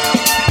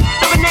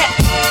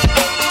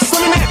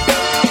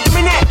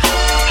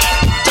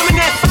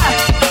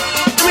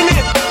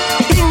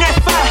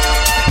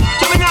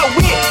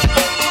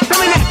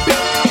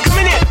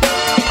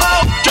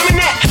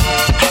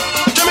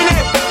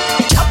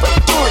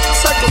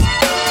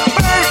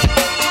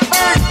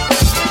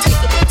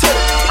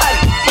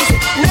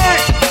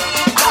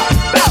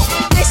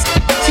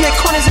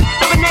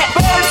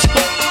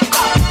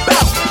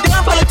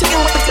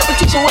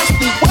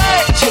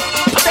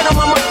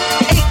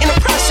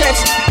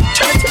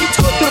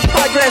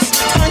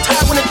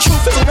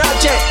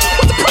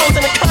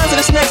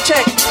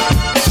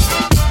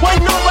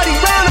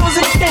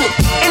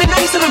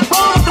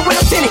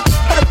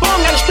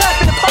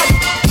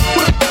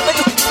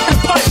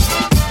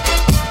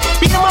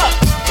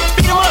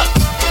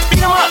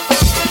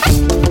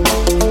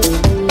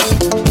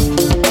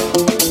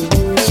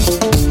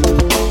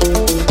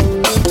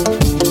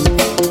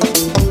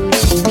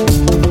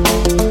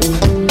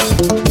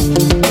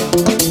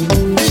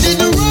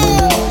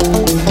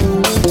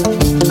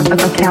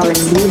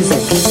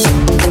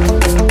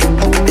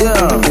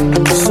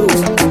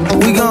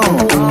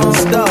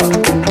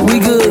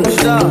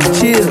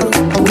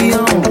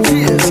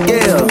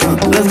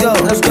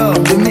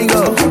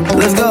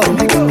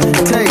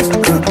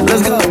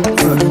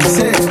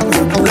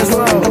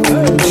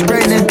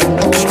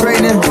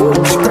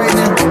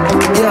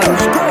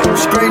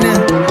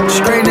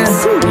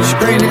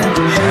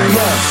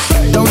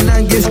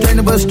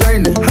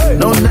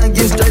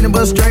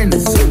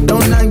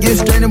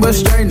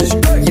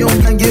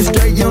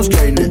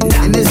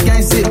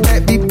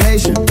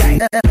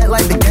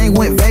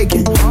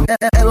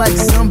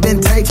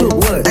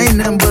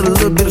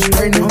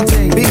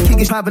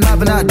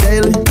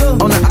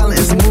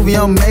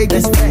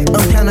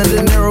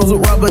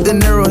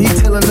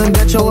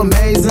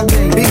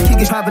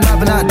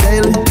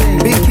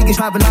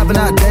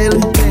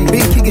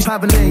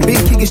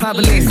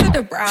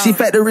 She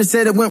factory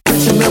said it went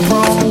rich and meal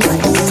prone.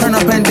 Turn a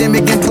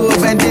pandemic into a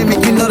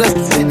pandemic. You know that's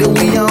the shit that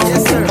we on.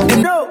 Yes, sir.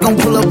 Gon'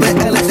 pull up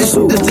and Alex. This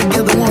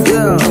together won't get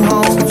you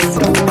home.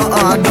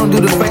 I don't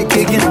do the fake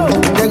kicking.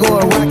 There go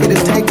a rocket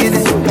is taking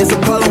it. It's a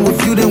problem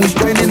with you, then we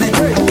straightening it.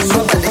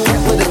 Swap out the cat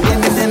with a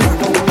demon in it.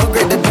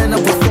 Upgrade the band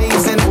up with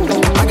fiends in it.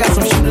 I got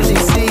some shooters you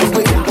see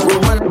with it.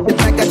 We'll run up the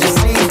back, got your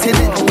scenes in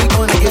it. We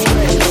gonna get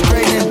straightening.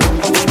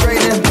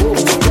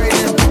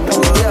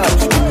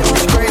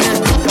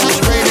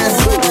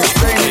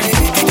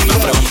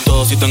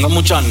 Si tengo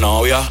muchas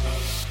novias,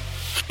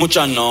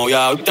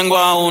 hoy tengo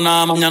a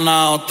una,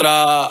 mañana a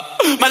otra.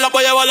 Me la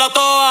voy a llevar a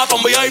todas pa'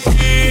 un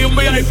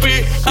VIP,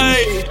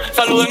 ey.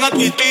 Saluden a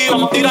Titi,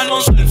 vamos a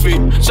tirarnos un selfie.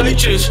 6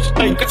 chis,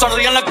 ey, que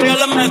sonrían las que ya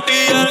les metí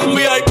en un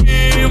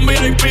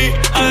VIP,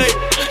 ey.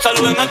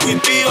 Saluden a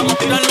Titi, vamos a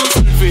tirarnos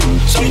un selfie.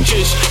 6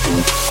 chis,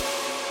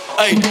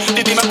 ey.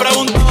 Titi me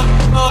preguntó,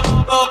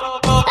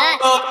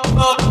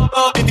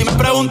 Titi me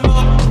preguntó,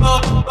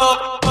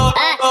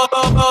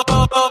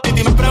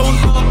 Titi me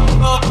preguntó.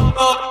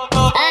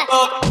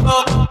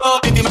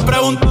 Titi me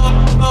preguntó.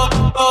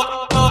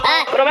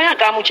 Pero ven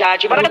acá,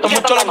 muchacho, ¿para qué tú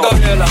mucho la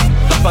Gabriela,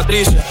 la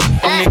Patricia,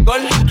 con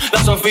Nicole,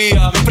 la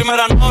Sofía. Mi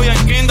primera novia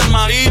en Kinder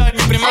María y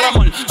mi primer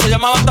amor se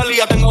llamaba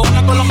Talía. Tengo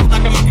una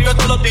colombiana que me escribe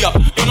todos los días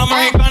y una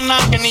mexicana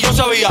que ni yo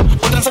sabía.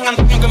 Otra en San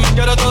Antonio que me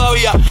quiere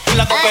todavía. Y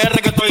la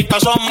TPR que todavía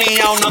son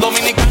mía. Una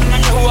dominicana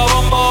que juega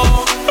bombón,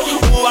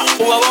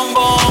 juega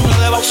bombón. La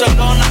de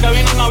Barcelona que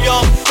vino en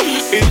avión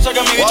y dice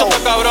que mi bicho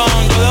está cabrón.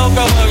 Yo dejo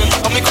que jueguen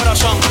con mi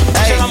corazón.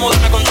 Si la muda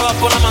me con todas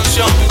por la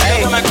mansión.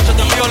 Que me escucha,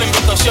 te envío la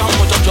invitación.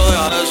 Muchacho,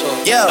 deja eso.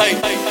 Yeah.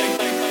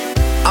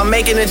 I'm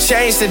making a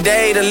change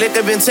today. The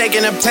liquor been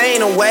taking the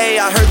pain away.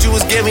 I heard you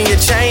was giving your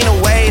chain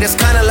away. That's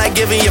kinda like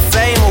giving your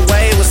fame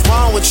away. What's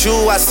wrong with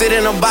you? I sit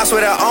in a box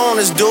where the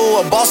owners do.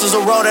 A boss is a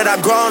role that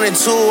I've grown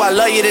into. I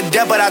love you to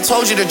death, but I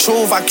told you the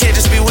truth. I can't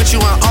just be with you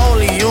and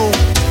only you.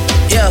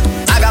 Yeah,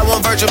 I got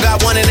one virtual,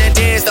 got one, and that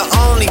day is the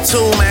only two,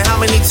 man. How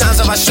many times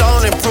have I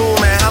shown and proved,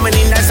 man? How many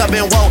nights I've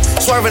been woke,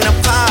 swerving the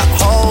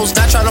potholes,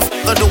 not trying to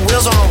fuck up the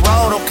wheels on the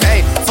road,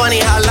 okay? Funny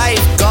how life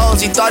goes.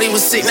 He thought he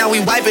was sick, now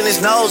we wiping his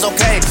nose,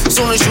 okay?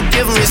 Soon as you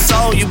give him your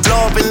soul, you blow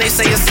up and they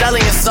say you're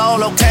selling your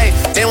soul, okay?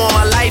 They want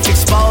my life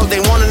exposed, they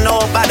wanna know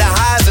about the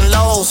highs and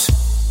lows.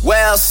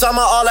 Well,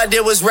 summer all I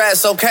did was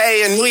rest,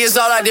 okay? And New Year's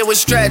all I did was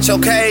stretch,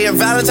 okay? And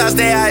Valentine's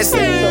Day I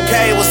said,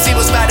 okay? We'll see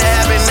what's about to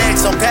happen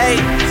next, okay?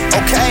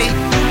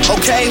 Okay?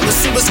 Okay, we'll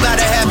see what's about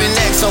to happen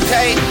next,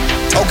 okay?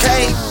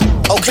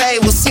 Okay,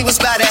 we'll see what's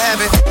about to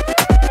happen.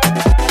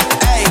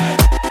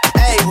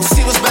 Hey, we'll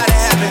see what's about to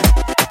happen.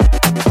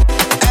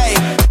 Hey,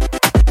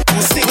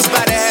 we'll see what's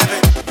about to happen.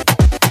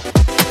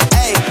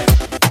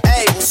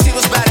 Hey, we'll see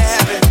what's about to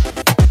happen.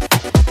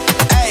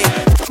 Hey,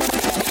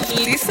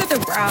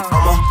 Lisadebrown.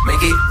 I'ma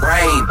make it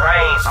rain.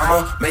 I'ma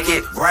make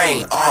it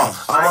rain.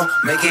 I'ma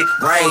make it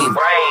rain.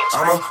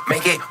 I'ma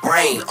make it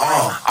rain.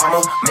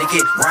 I'ma make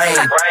it rain.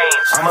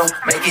 I'ma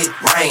make it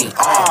rain.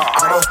 I'ma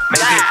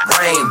make it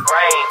rain.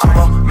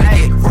 I'ma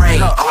make it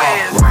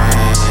rain.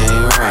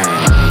 Rain.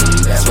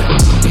 That's what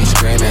be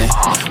screaming.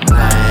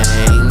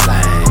 Bang,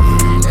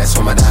 bang. That's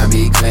what my dime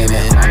be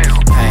claiming.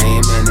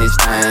 Came in this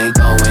thing,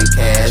 throwing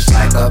cash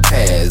like a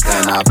pass.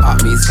 Then I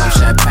pop me some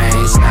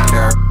champagne, smack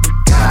her.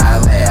 I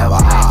laugh.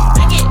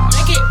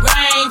 Make it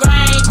rain.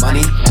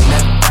 Money ain't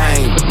a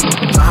thing.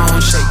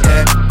 Don't shake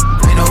that.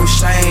 Ain't no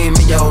shame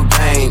in your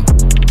game.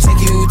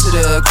 Take you to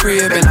the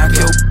crib and knock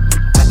your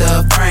at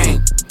the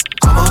frame.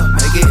 I'ma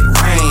make it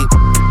rain.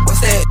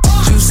 What's that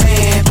you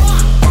saying?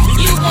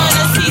 You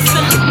wanna see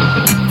some?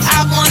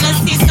 I wanna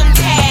see some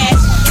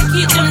cash.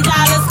 Keep them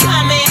dollars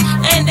coming,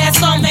 and that's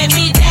gon' make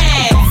me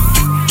dance.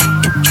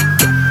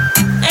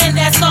 And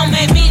that's gon'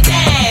 make me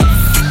dance.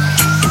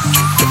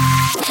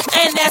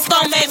 And that's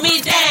gon' make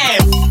me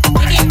dance.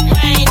 Make it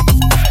rain.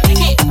 Make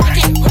it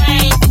rain.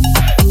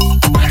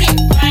 Make it rain. Make it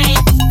rain.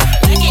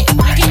 Make it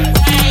rain.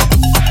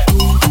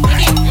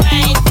 Make it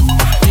rain.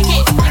 Make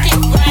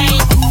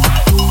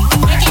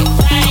it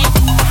rain.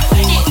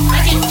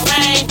 Make it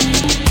rain.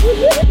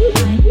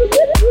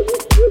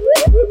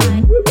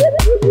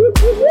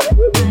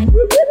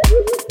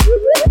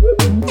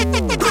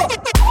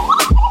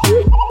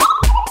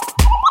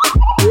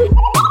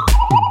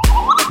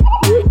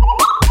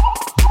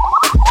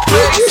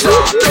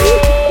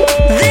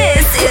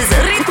 This is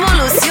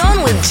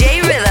Ritmolución with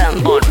J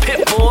Rhythm on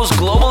Pitbull's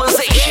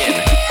Globalization,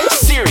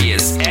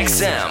 Sirius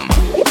XM.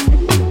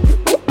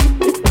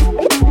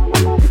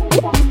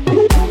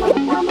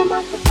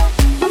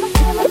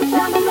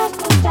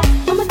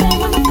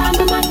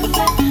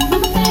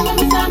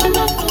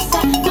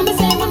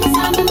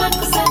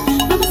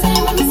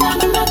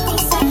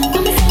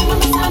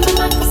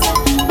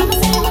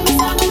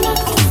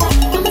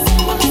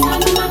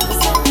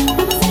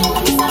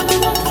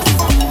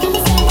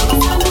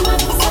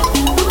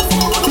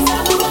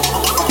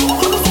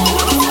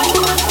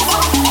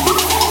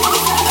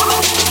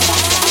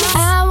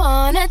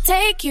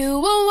 Take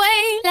you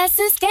away, let's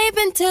escape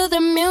into the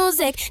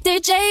music.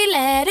 DJ,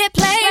 let it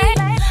play.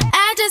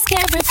 I just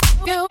can't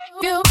you.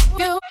 I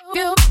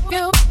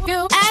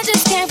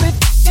just can't you.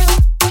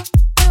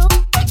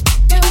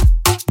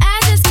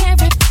 I just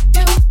can't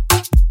you.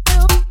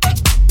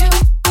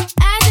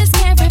 I just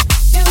can't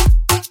you.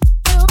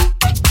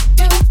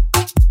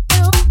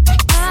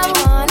 I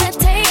wanna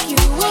take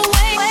you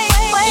away.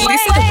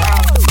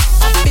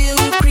 I feel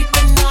you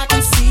creeping, I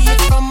can see it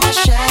from my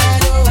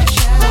shadow.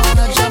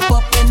 Wanna jump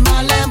up in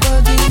my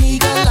Lamborghini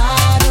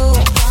Gallardo.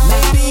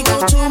 Maybe go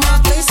to my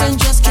place and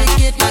just kick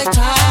it like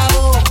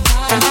Tahoe.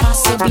 And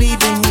possibly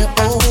bend you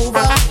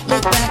over.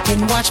 Look back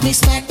and watch me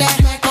smack that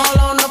all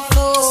on the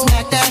floor.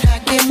 Smack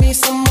that, give me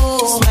some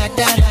more. Smack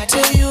that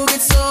till you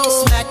get so.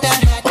 Smack that,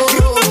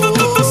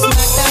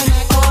 smack that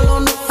all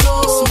on the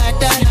floor. Smack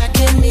that,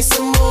 give me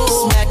some more.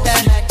 Smack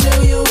that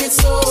till you get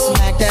so.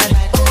 Smack that.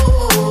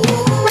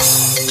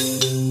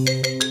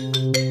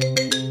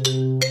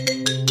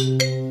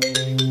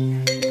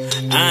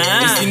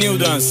 It's the new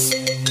dance.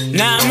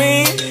 Now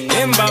me,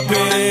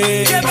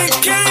 Mbappe, Kevin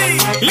K,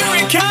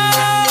 Lyrica,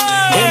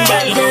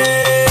 Mbappe,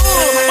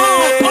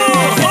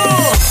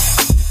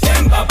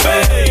 Mbappe,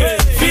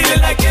 feel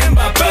it like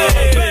Mbappe,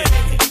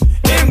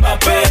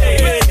 Mbappe,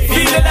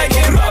 feel it like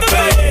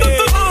Mbappe,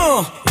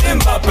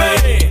 Mbappe,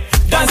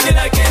 dancing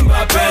like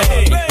Mbappe,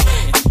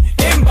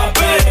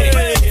 Mbappe,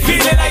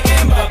 feel it like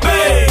Mbappe.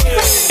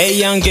 Hey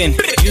youngin,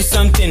 you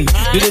something,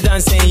 doe de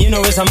dancing, you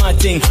know it's a my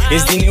thing.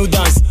 Is die nieuw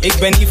dans, ik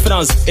ben niet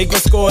Frans, ik wil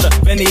scoren,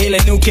 ben die hele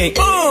new king.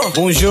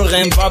 Bonjour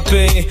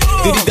Mbappé,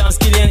 doe die dans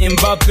Kylian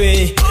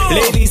Mbappé.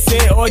 Ladies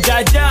say oh ja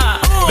ja,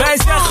 wij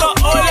zeggen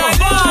oh la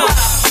la.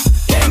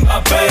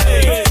 Mbappé,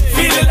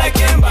 feel it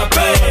like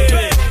Mbappé.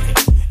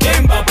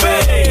 Mbappé,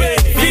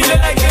 feel it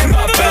like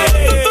Mbappé.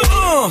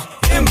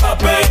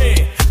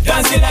 Mbappé,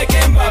 dancing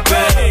like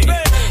Mbappé.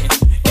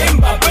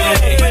 Mbappé,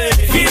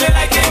 feel it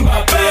like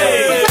Mbappé.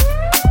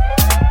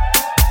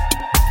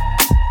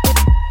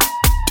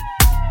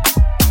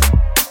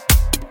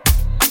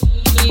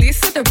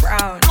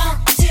 Lisadebrown. 1,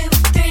 2,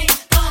 3,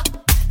 4,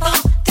 4,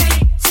 3,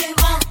 2,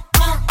 1.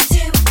 1,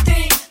 2,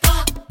 3,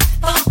 4,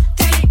 4,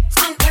 3.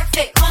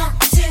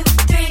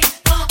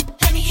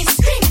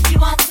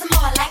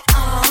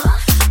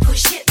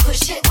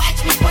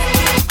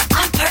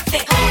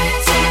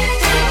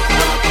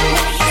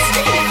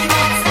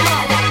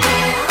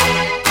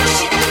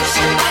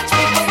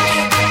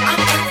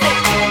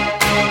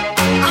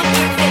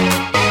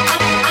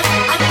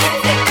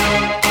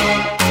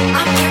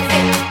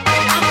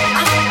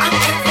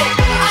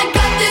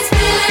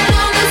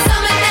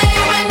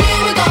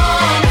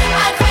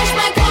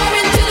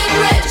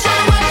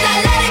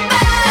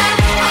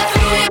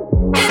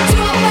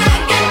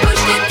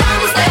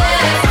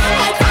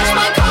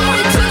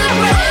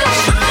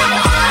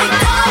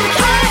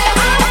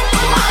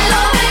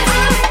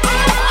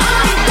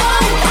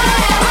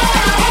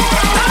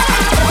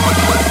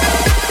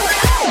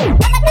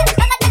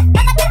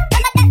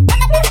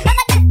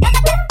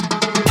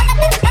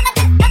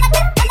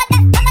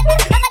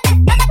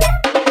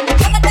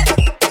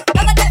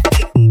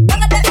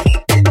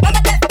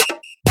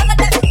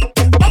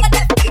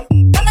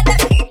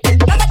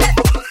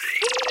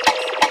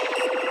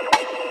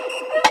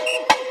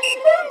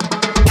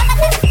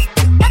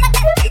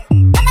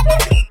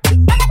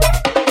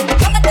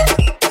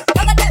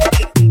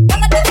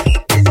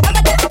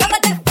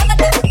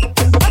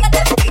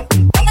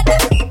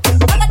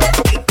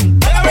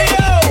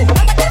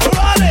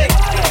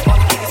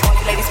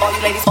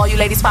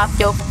 ladies pop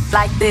your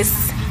like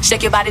this.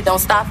 Shake your body, don't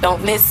stop,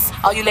 don't miss.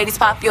 All you ladies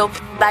pop your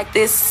like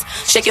this.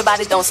 Shake your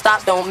body, don't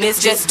stop, don't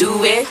miss. Just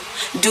do it,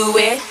 do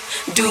it,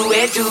 do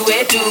it, do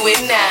it, do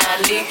it now.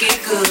 Lick it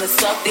good,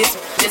 suck this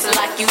just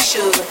like you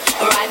should.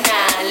 Right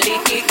now,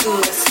 lick it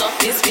good, suck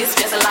this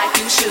just like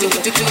you should. Do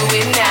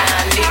it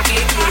now, lick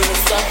it good,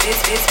 suck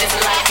this just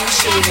like you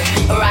should.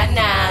 Right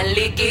now,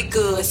 lick it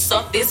good,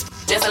 suck this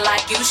just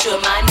like you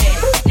should. My neck,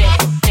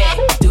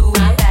 do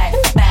my back,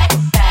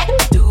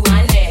 do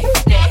my neck,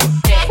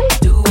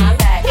 do my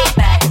back,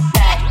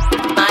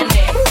 my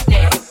neck,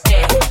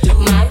 do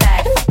my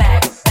back,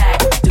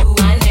 do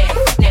my neck,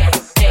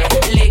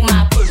 lick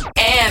my pussy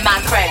and my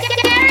crack. Do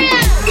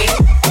it,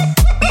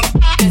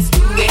 just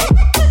do it,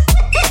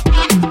 do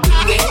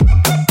it,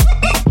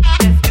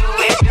 just do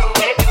it, do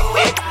it, do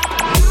it,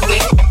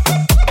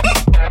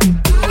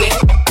 do it,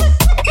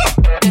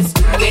 just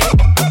do it.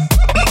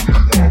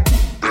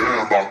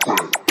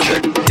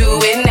 Do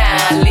it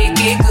now, lick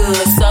it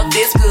good, suck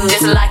this good,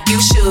 just like you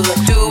should.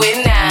 Do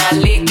it now,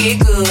 lick it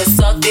good,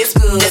 suck this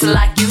good, just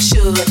like you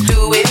should.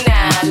 Do it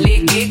now,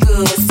 lick it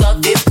good,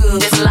 suck this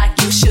good, just like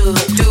you should.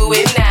 Do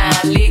it now,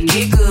 lick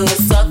it good,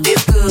 suck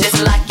this good,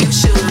 just like you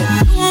should.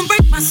 You won't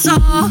break my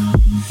soul.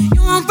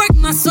 You won't break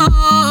my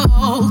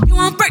soul. You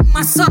won't break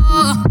my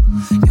soul.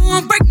 You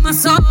won't break my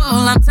soul.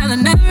 I'm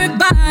telling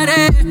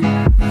everybody,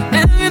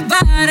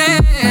 everybody,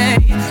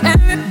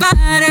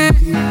 everybody,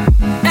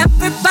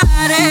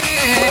 everybody.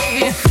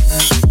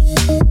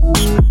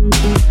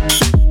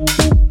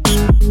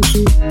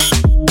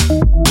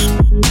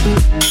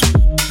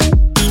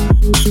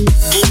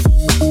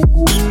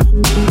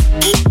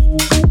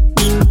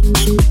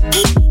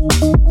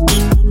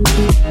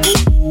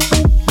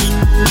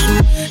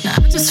 Now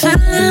I just fell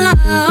in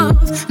love,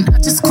 and I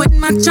just quit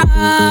my job.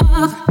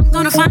 I'm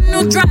gonna find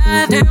no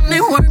drive. Damn,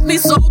 they work me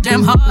so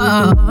damn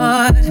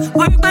hard.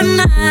 Work by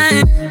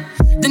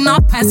 9, then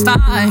off past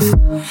 5,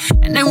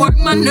 and they work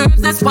my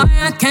nerves. That's why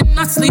I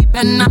cannot sleep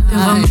at night.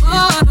 I'm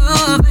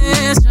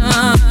motivation.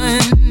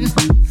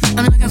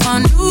 I'm looking for a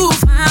new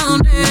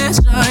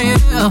foundation,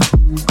 yeah.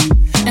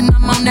 And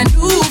I'm on that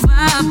new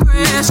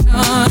vibration.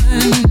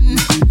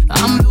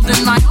 I'm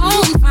building my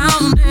own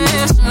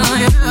foundation,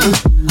 yeah.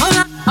 Hold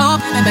on, oh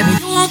baby,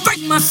 you won't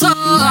break my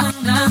soul.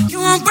 You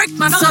won't break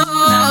my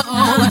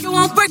soul. You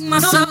won't break my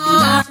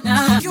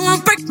soul. You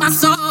won't break my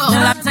soul.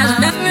 I'm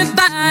telling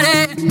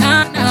everybody,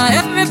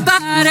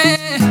 everybody,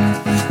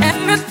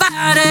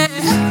 everybody,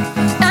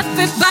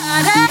 everybody.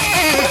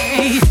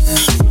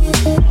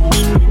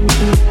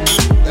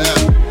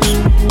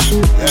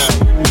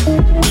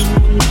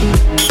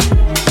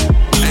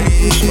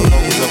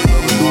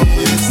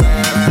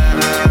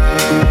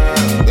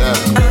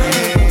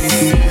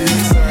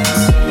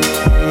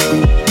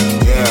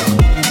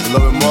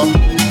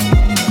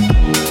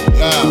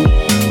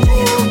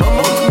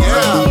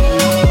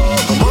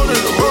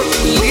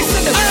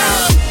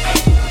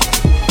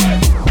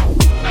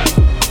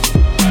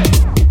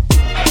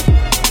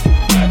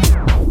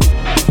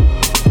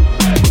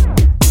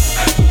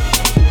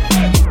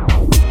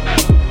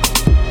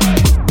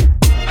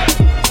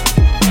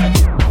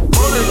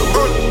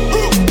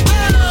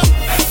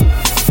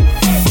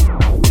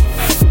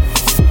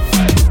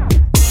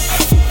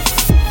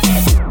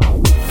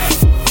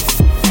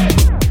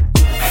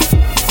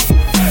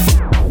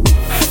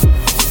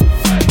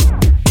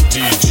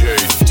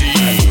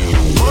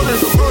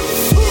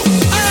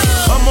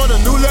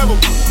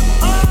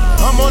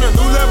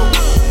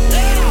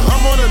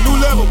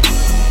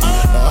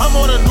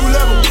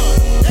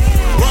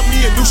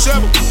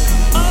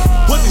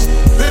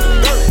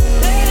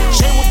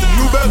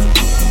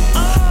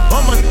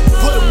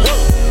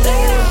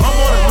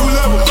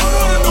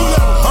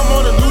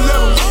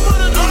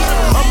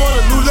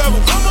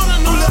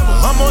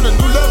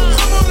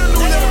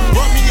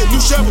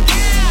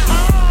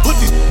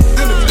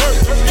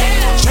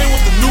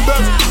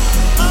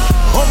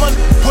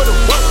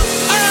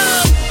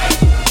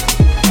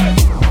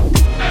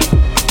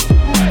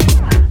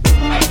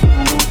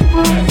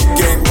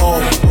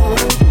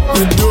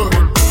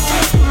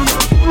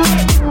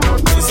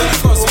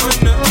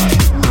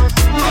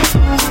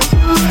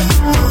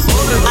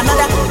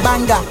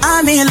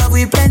 I'm in love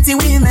with plenty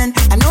women.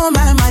 I know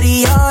my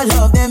money, all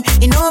of them.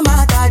 It no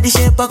matter the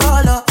shape or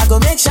color. I go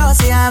make sure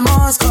say I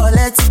must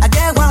collect. I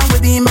get one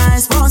will be my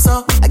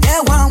sponsor. I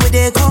get one where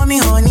they call me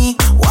honey.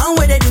 One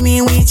where they do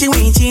me winchy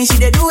winchy. She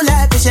they do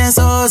like patience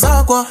or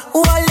zoko.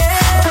 Wale,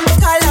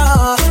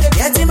 color.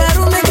 Get in my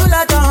room, make you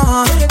lot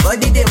on.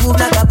 Body they move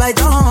like a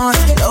python.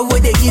 Love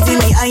where they giving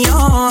me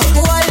iron.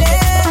 Wale,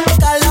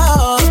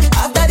 color.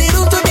 After the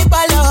room to the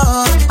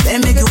palace, then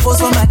make you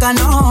post for my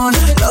canon.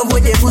 Love where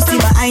they boosting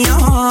my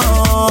iron.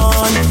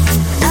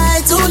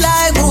 I too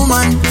like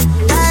woman.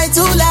 I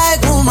too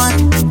like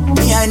woman.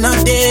 Me I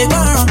not the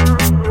girl.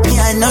 Me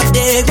I not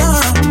the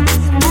girl.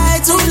 I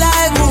too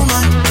like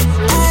woman.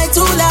 I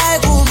too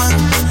like woman.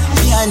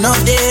 Me I not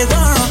the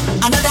girl.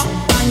 Another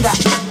banger.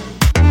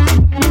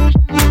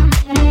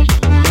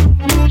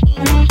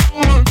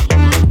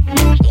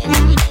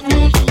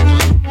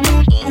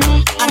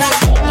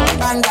 Another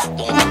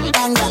banger.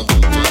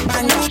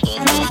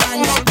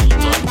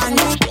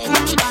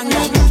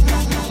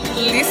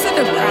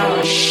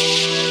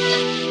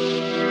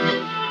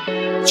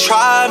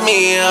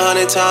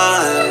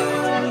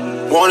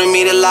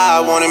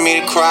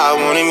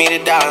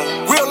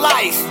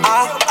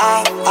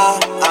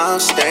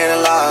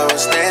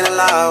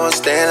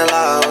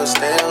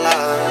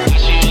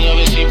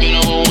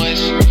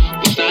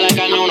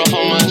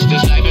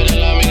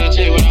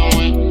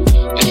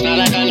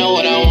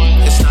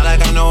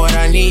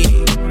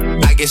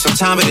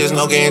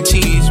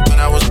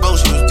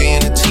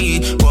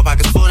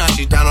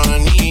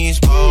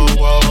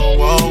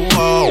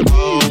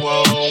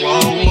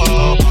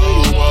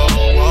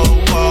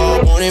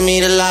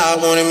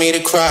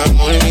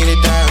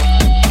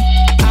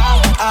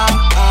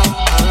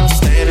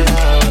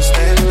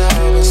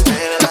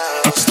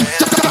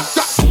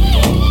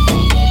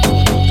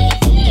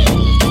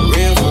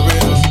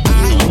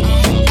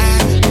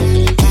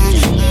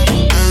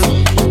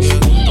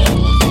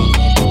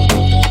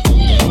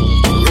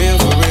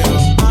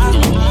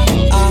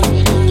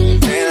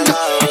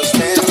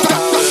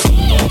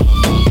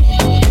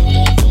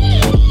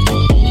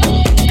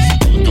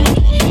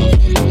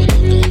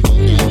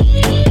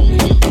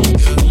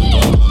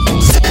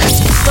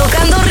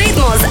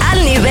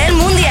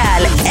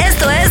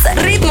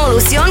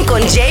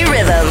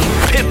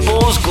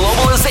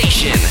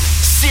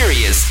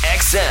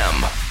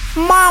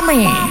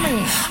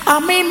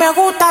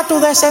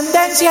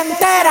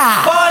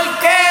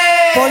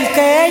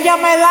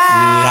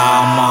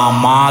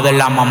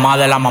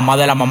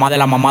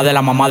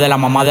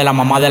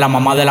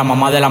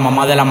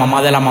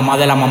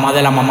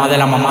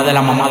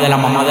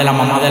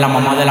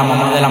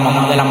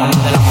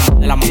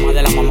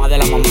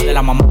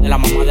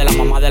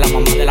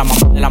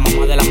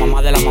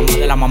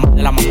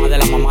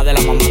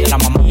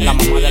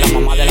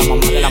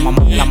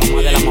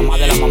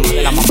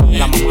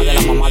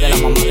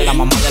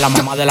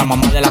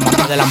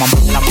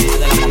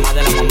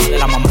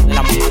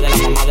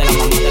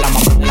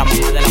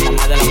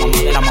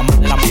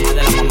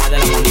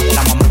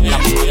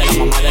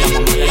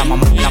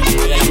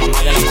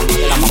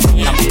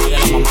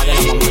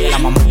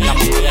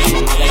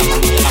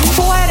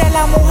 Tú eres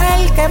la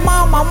mujer que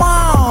más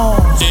mamao.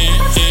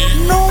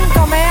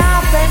 Nunca me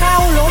ha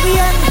pegado los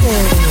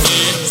dientes.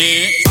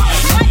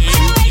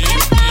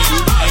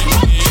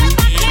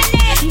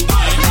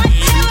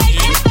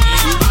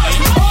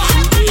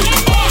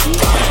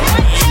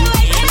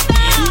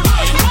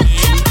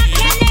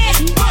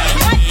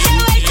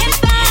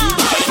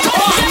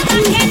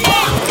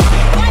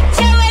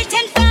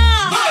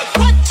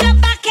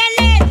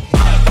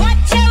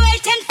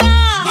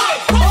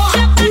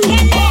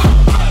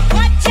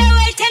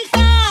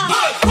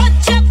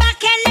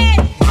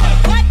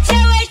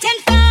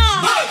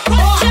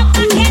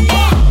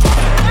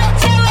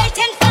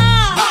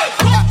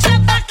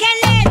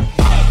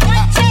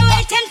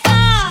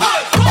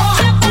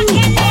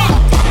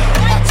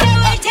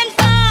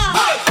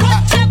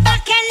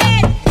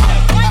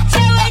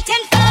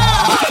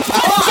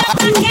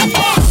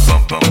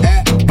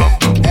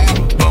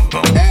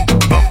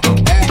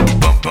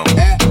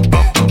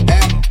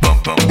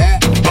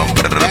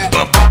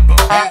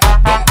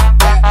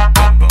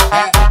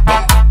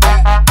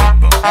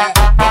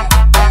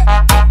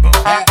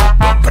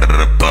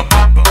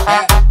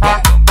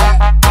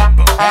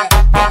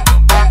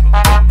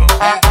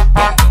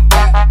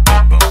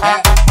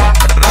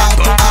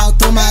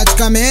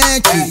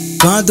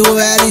 Quando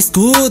ela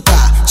escuta,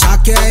 já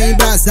quer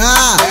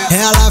embrasar,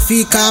 ela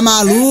fica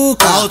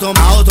maluca.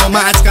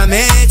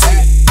 Automaticamente,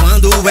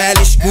 quando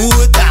ela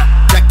escuta,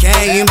 já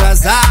quer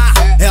embrasar,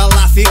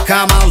 ela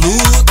fica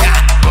maluca.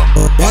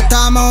 Bota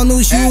a mão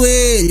no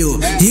joelho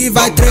e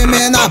vai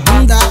tremendo a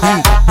bunda.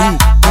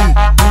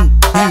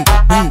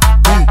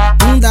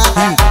 Bunda.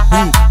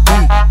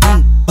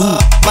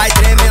 Vai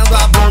tremendo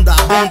a bunda,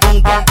 bum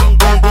bum bum bum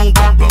bum bum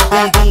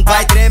bum bum.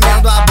 Vai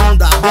tremendo a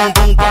bunda, bum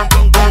bum bum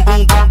bum bum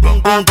bum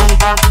bum bum bum.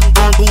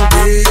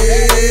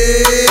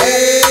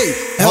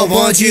 É o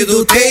bonde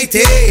do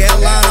Teitei.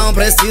 Ela não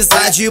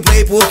precisa de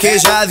play porque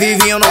já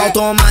vivi no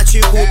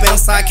automático.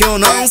 Pensar que eu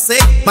não sei,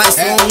 mas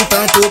sou um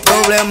tanto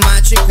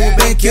problemático.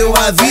 Bem que eu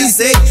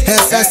avisei.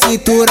 Essa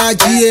cintura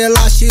de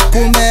elástico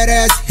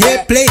merece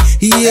replay.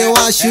 E eu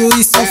acho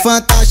isso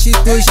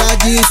fantástico. Já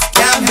disse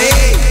que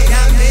amei.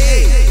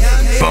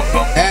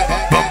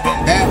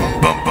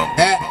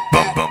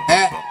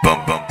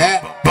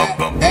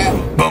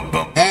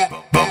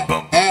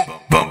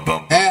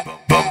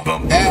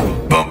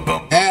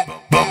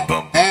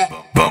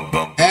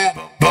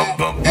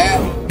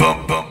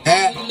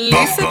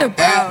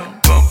 Lisadebrown.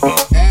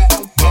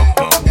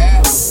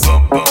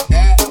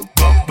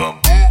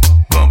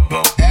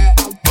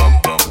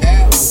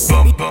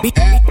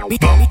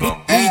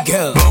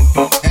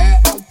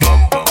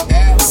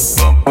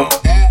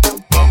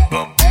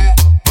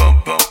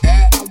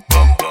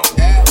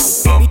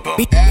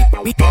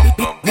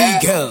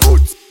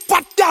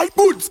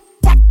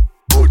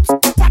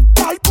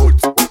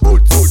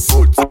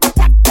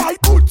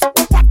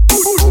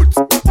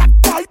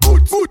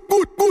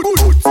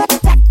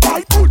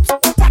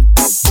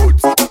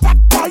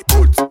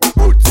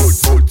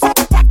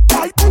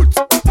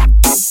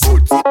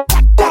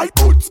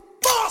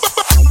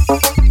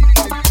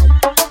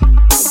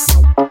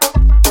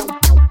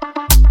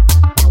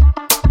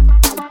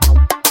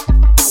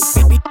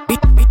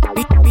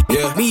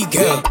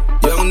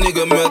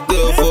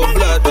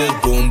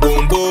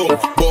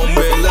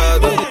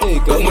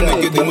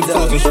 moet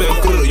vast een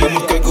zwemkrul. Je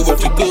moet kijken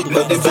wat je doet,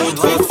 maar die boot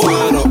gaat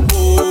varen.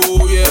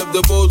 Oh, je hebt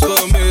de boot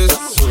gemist.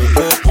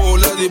 Oh,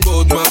 laat die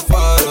boot maar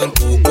varen.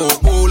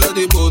 Oh, laat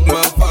die boot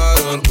maar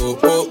varen.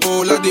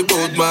 Oh, laat die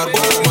boot maar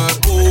varen.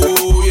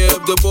 Oh, je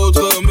hebt de boot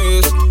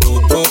gemist.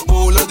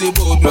 Oh, laat die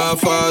boot maar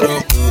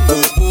varen.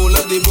 Oh,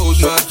 laat die boot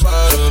maar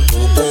varen.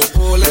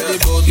 Oh, laat die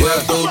boot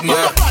maar dood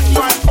maar.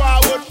 Batman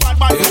forward,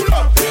 Batman pull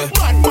up.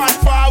 Batman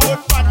forward,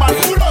 Batman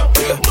pull up.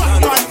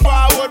 Batman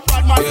forward,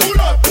 Batman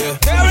pull up.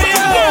 There we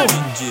go.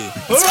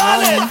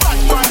 Run it.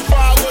 Batman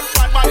forward,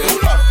 Batman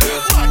pull up.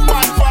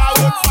 Batman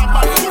forward,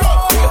 Batman pull up.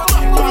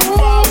 Batman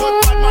forward,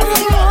 Batman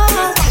pull up.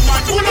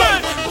 Batman pull up.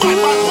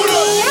 Batman pull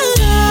up.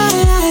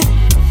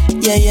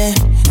 Yeah, yeah.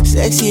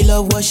 Sexy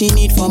love what she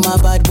need from a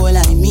bad boy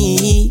like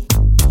me.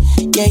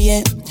 Yeah,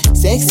 yeah.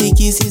 Sexy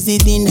kiss is the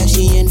thing that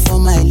she ain't for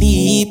my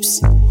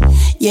lips.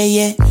 Yeah,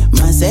 yeah.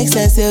 My sex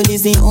herself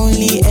is the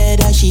only air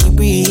that she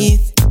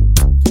breathes.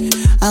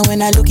 And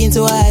when I look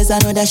into her eyes, I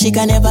know that she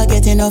can never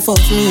get enough of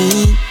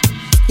me.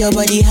 Your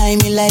body high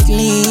me like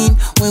lean.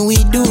 When we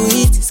do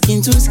it,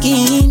 skin to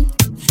skin.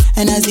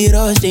 And as the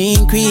rush they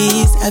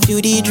increase, I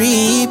feel the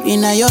drip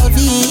in your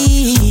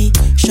V.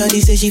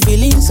 Shorty say she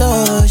feeling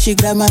so. She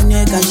grab my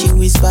neck and she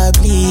whisper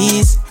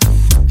please.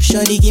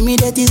 Shorty give me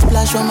that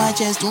splash from my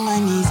chest to my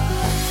knees.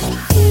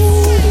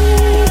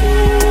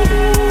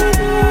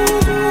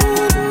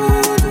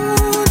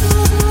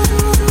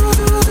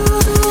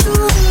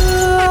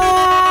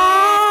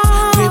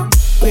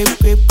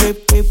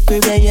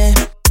 Grip, yeah, yeah.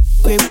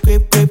 Grip, yeah, yeah.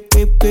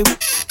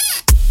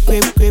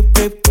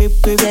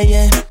 Grip, yeah,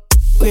 yeah.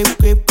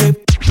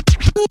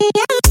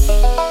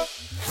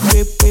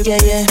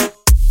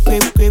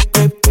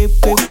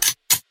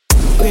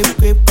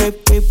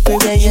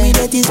 Grip, yeah, give me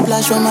that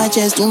splash from my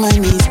chest to my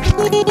knees.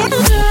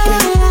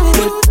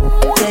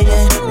 Yeah,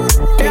 yeah.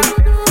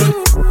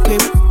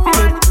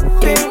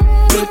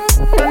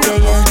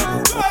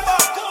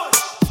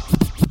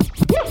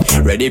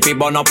 Ready fi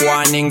burn up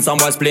warning, some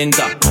boy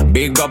splinter.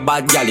 Big up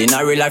bad gal in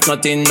a real life,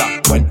 nothing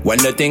that. When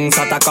the things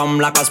hotter come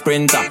like a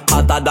sprinter.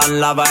 Hotter than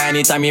lava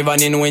anytime,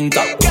 even in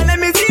winter. Girl, let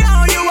me see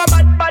how you a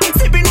bad.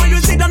 Sipping when you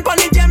sit down pon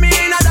the jammy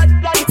in a that.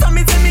 So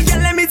me say me,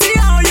 girl, let me see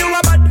how you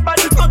a bad.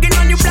 Smoking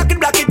on you block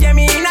it,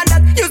 jammy in a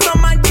that. You so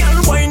mad,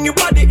 girl, wine your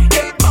body,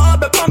 yeah,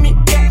 bob it for me,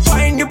 yeah,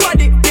 wine your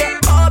body, yeah,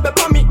 bob it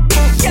for me.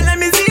 Girl, let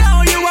me see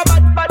how you a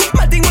bad.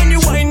 Matting when you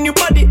wine your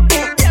body,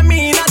 yeah,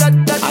 me in a that.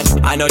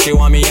 I know she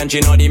want me and she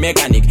know the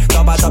mechanic.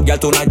 Top girl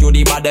tonight do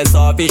the baddest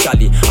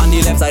officially. On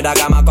the left side I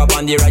got my cup,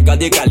 on the right got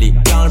the cali.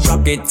 Can't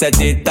rock it, set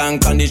it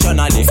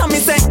unconditionally. So me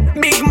say,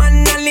 big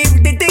man, I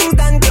leave the things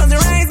done. Close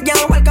your eyes,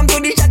 girl, welcome to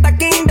the Shatter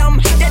Kingdom.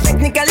 Yeah,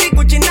 technically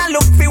Gucci now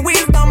look for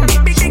wisdom.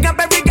 Big up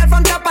every girl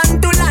from Japan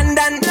to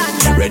London.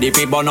 Ready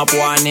fi burn up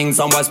warning,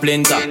 some boy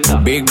splinter.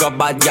 Big up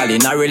bad gal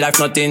in a real life,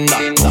 nothing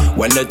that.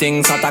 When the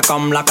things hotter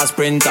come like a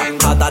sprinter.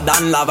 Hotter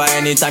than lava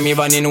anytime,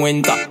 even in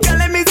winter. Girl,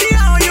 let me see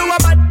how you a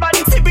bad.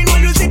 Sipping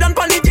when you sit down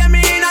pon the jammy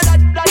in a that.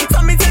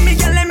 So me say me,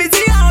 girl, let me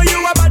see how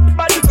you a bad.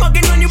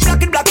 Smoking when you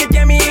block it,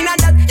 jammy in a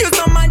that. You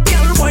so mad,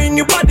 girl, wine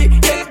your body,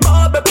 yeah,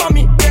 bob it for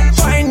me, yeah,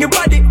 wine your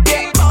body,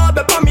 yeah, bob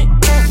it for me.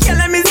 Girl,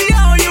 let me see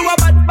how you a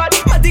bad.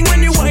 Matting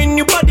when you wine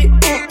your body,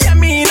 yeah,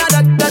 me in a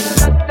that.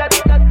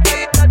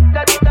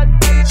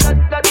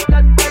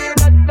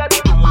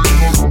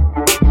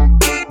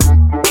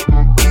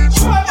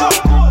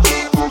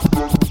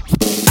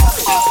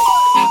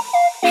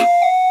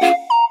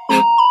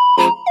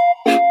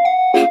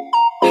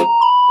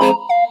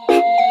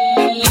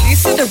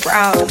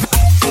 Lisadebrown.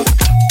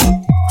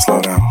 Slow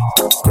down,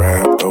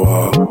 grab the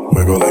wall,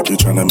 wiggle like you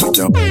tryna make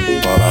your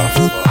fall off.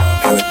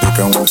 Hella think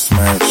I wanna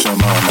smash your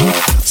mama.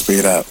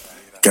 Speed up,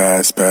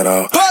 gas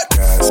pedal,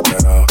 gas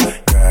pedal,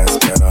 gas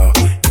pedal,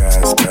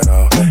 gas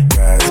pedal,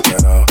 gas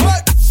pedal.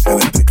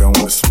 Hella think I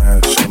wanna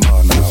smash your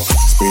mama.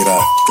 Speed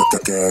up,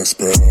 gas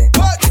pedal,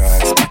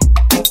 gas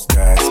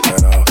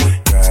pedal,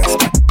 gas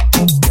pedal,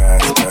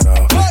 gas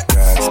pedal,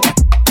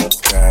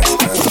 gas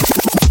pedal.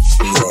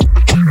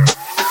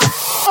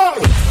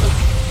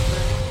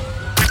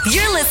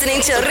 You're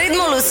listening to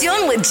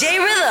Ritmolución with J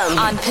Rhythm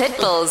on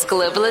Pitbull's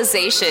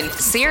Globalization,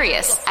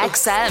 Sirius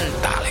XM.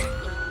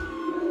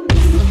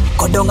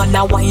 Go down and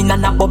a wine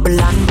and a bubble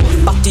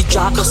and Batty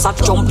jar does a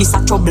jump, is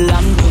a trouble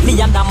and me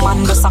and a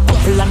man does a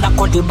couple and a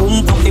cuddle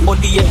boom. From the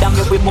body head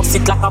and we bust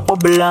it like a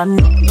bubble and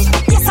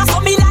yes, I saw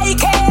me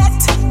like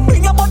it.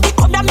 Bring your body,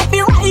 come and make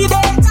me ride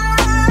it.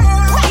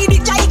 Ride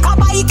it like a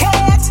bike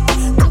it.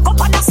 Cock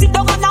up and a sit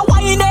down and a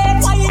wine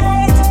it.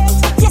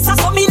 Yes, I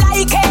saw me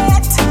like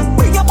it.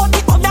 Bring your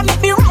body, come and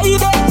make me ride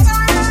it.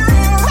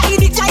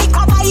 Ride it like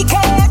a bike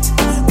it.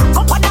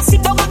 Cock up and a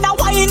sit down and a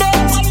wine it.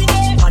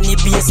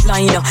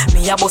 Baseline,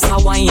 me a bust a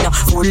wine.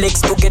 Full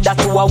legs together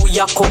to a we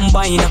a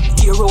combine.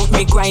 Tear out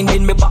me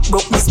grinding, me back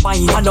broke me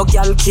spine. And no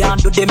girl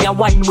can't do them a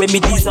wine when me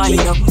design.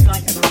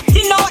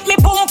 You know what me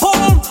boom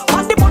boom.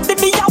 On the body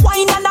me a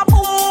wine and a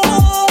boom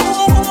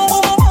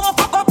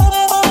boom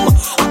boom.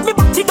 And me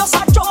body does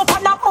a jump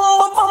and a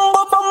boom boom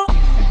boom boom.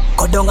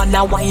 Go down and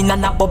a wine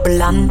and a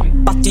bubble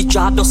and Batty Pussy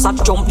jaw does a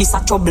jump, this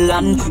a trouble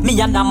and me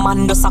and a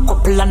man does a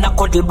couple and a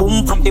cuddle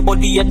boom. From the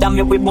body head and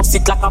me we bust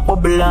it like a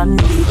bubble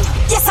and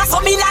yes, I saw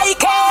me like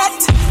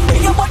it.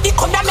 When your body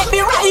come and make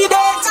me ride it.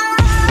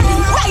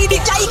 Ride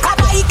it like a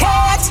bike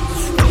it.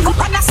 Cock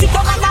up and a sit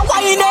down and a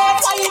whine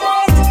it.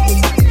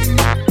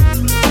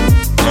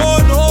 Oh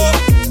no.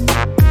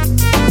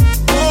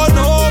 Oh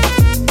no.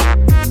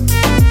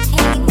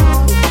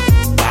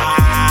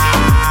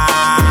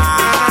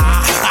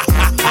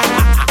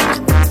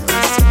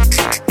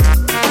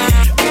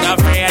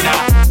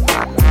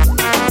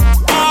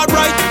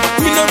 Alright,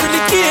 we don't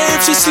really care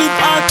if she sleep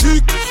or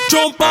tick.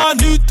 Jump on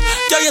it,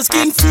 get your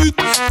skin fit.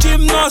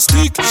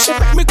 Gymnastic, she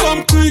make me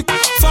come quick.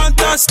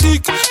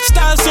 Fantastic,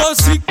 style so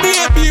sick.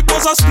 Baby,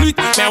 boss a split.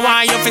 Me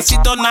want you to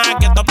sit down and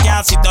get up,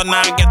 yeah. Sit down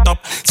and get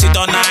up. Sit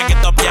down and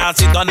get up, yeah.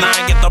 Sit down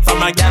and get up.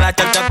 From a girl I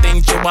tell you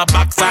things, she want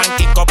box and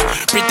kick up.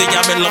 Pretty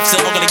girl me love,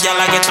 say ugly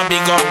girl I get a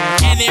big up.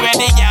 Anyway,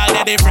 the girl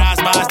they the frost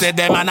boss, let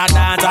them and a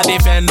dance a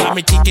defend. And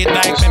me kick it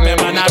like Pepe,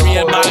 man a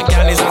real bad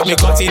girl. Is me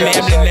cousin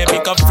name, they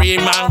pick up free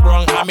man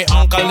grung. And me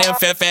uncle name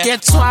Fefe.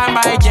 Get swam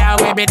by girl,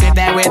 we be did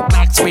that with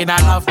Max. We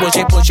not love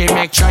pushy,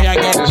 make sure you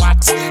get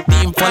wax.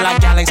 Team full of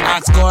galaxies,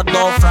 ask God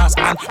no frost.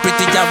 And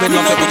pretty girl we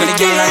love it, ugly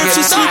girl I get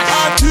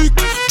tick.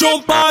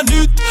 Jump on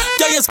it,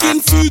 get your skin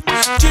fit.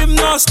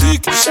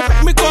 Gymnastic, she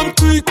make me come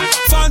quick.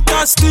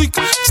 Fantastic,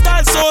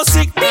 style so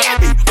sick.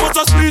 Baby, what's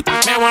a split?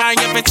 Me want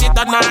you to sit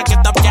down and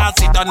get up, girl.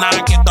 Sit down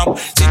and get up.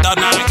 Sit down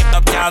and get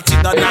up, girl.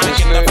 Sit down and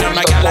get up. You're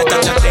my girl, I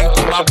touch your thing.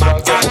 You a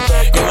back and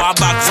you a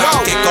back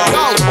and kick up.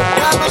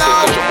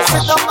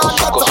 Sit down and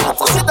get up.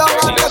 Sit down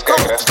and get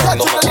up. Get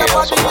to the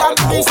body and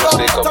please don't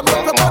make the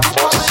body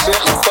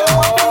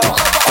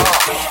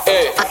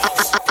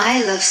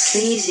I love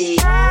sleazy.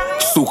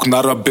 Zoek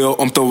naar een bil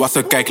om te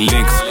wassen, kijk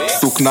links.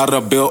 Zoek naar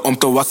een bil om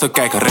te wassen,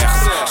 kijk rechts.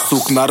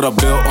 Zoek naar een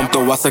bil om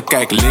te wassen,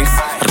 kijk links.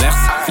 Rechts,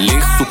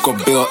 links, zoek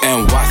een bil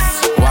en was.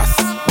 Was,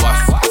 was,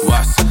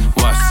 was,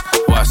 was,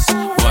 was,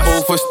 was.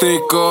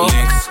 Oversteken.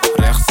 Links,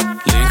 rechts,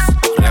 links,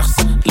 rechts,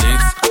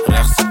 links,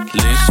 rechts,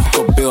 links.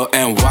 Zoek een bil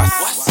en was.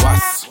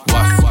 Was,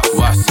 was,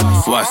 was,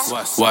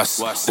 was,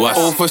 was, was.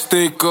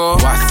 Oversteken. Was,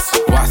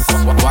 was,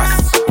 was,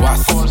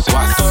 was, was,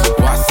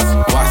 was,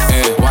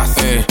 was.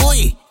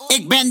 Oei,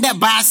 ik ben de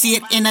baas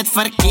hier in het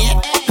verkeer.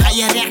 Ga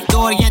je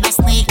rechtdoor, ja dan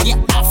sneek je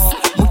af.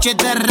 Moet je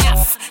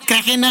eraf,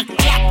 krijg je een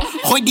klap.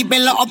 Gooi die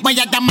billen op me,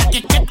 ja dan maak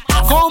ik het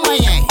af.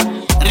 Komen jij,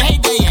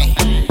 rijden jij,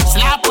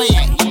 slapen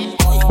jij.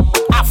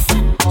 Af,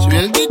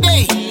 zwil die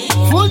day,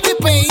 voel die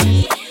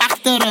pijn.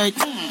 Achteruit,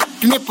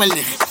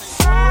 knipperlicht.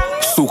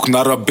 Zoek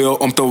naar een bil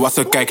om te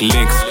wassen, kijk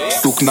links.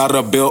 Zoek naar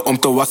een bil om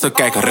te wassen,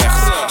 kijk rechts.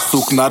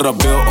 Zoek naar een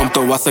bil om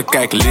te wassen,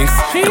 kijk links.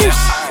 Rechts,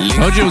 links.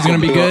 Told you it was gonna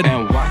be good.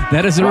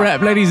 That is a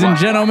wrap, ladies and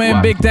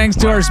gentlemen. Big thanks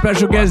to our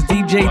special guest,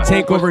 DJ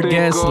Takeover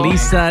guest,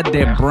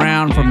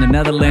 Lisadebrown from the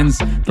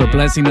Netherlands, for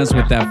blessing us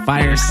with that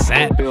fire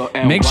set.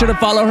 Make sure to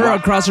follow her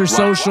across her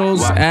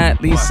socials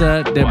at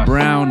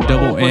Lisadebrown,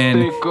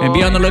 N. And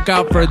be on the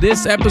lookout for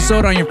this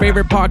episode on your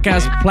favorite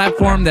podcast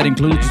platform that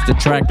includes the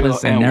track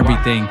list and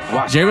everything.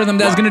 J-Rhythm,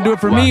 that's gonna do it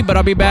for me, but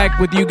I'll be back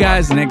with you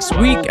guys next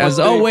week. As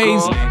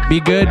always, be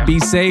good, be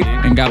safe,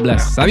 and God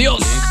bless.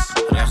 Adios.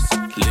 Rechts,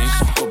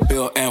 links,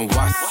 bill en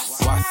was.